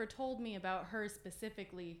one had ever told me about her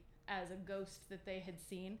specifically as a ghost that they had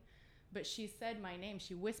seen, but she said my name.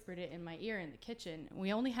 She whispered it in my ear in the kitchen.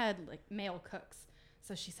 We only had like male cooks,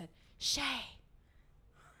 so she said, "Shay."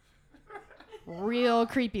 Real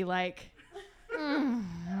creepy like.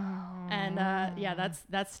 And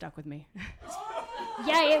that's stuck with me.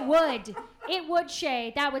 Yeah, it would. It would,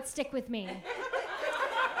 Shay. That would stick with me.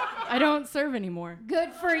 I don't serve anymore.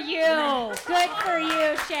 Good for you. Good for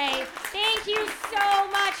you, Shay. Thank you so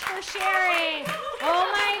much for sharing. Oh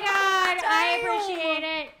my God, I appreciate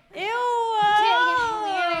it.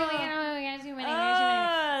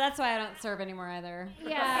 That's why I don't serve anymore either.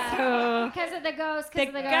 Yeah, because of the ghost. Because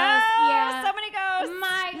of the ghost. Yeah. Yeah. So many ghosts.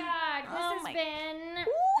 My God, this Oh has my- been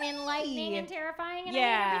enlightening and terrifying, and I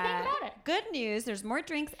Yeah. hate everything about it. Good news. There's more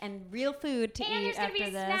drinks and real food to And eat there's gonna after be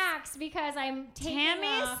this. snacks because I'm taking Tammy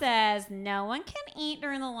off. says no one can eat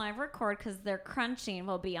during the live record because their crunching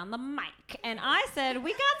will be on the mic. And I said,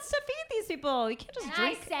 we got to feed these people. You can't just And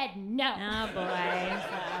drink. I said no. Oh, boy.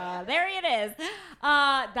 So, there it is.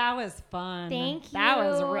 That was fun. Thank That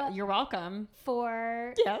was you. you're welcome.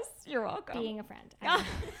 For Yes, you're welcome. being a friend.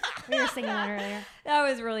 We were singing that earlier. That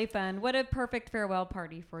was really fun. What a perfect farewell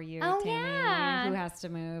party for you, Oh, Tammy, yeah. who has to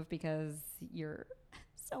move because you're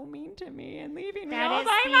so mean to me and leaving me That all is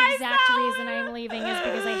by the myself. exact reason I'm leaving is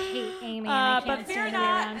because I hate Amy and I but can't fear stand to be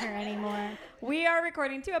not. around her anymore. We are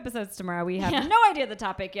recording 2 episodes tomorrow. We have no idea the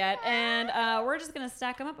topic yet, and we're just gonna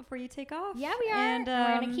stack them up before you take off. Yeah, we are. And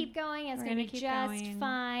we're gonna keep going. It's gonna be keep just going.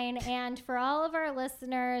 fine. And for all of our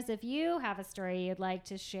listeners, if you have a story you'd like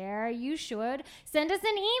to share, you should send us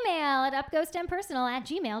an email at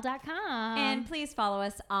upghostimpersonal@gmail.com. And please follow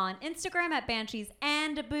us on Instagram at Banshees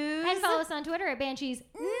and Booze. And follow us on Twitter at Banshees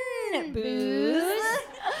Booze.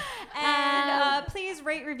 And please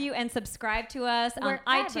rate, review, and subscribe to us on Wherever.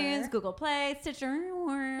 iTunes, Google Play, Stitcher,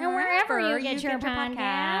 and wherever you get your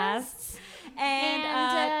podcasts. And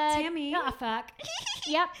Tammy, oh fuck.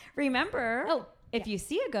 Yep. remember, Oh, if you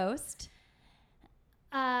see a ghost,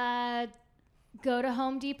 go to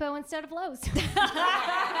Home Depot instead of Lowe's.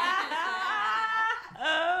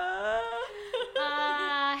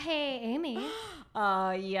 Hey, Amy.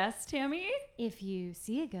 Yes, Tammy. If you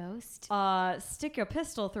see a ghost, Stick your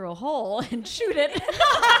pistol through a hole and shoot it. thank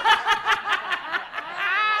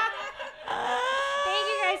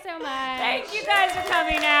you guys so much. Thank you guys for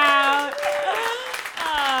coming out.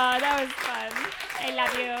 Oh, that was fun. I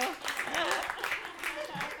love you.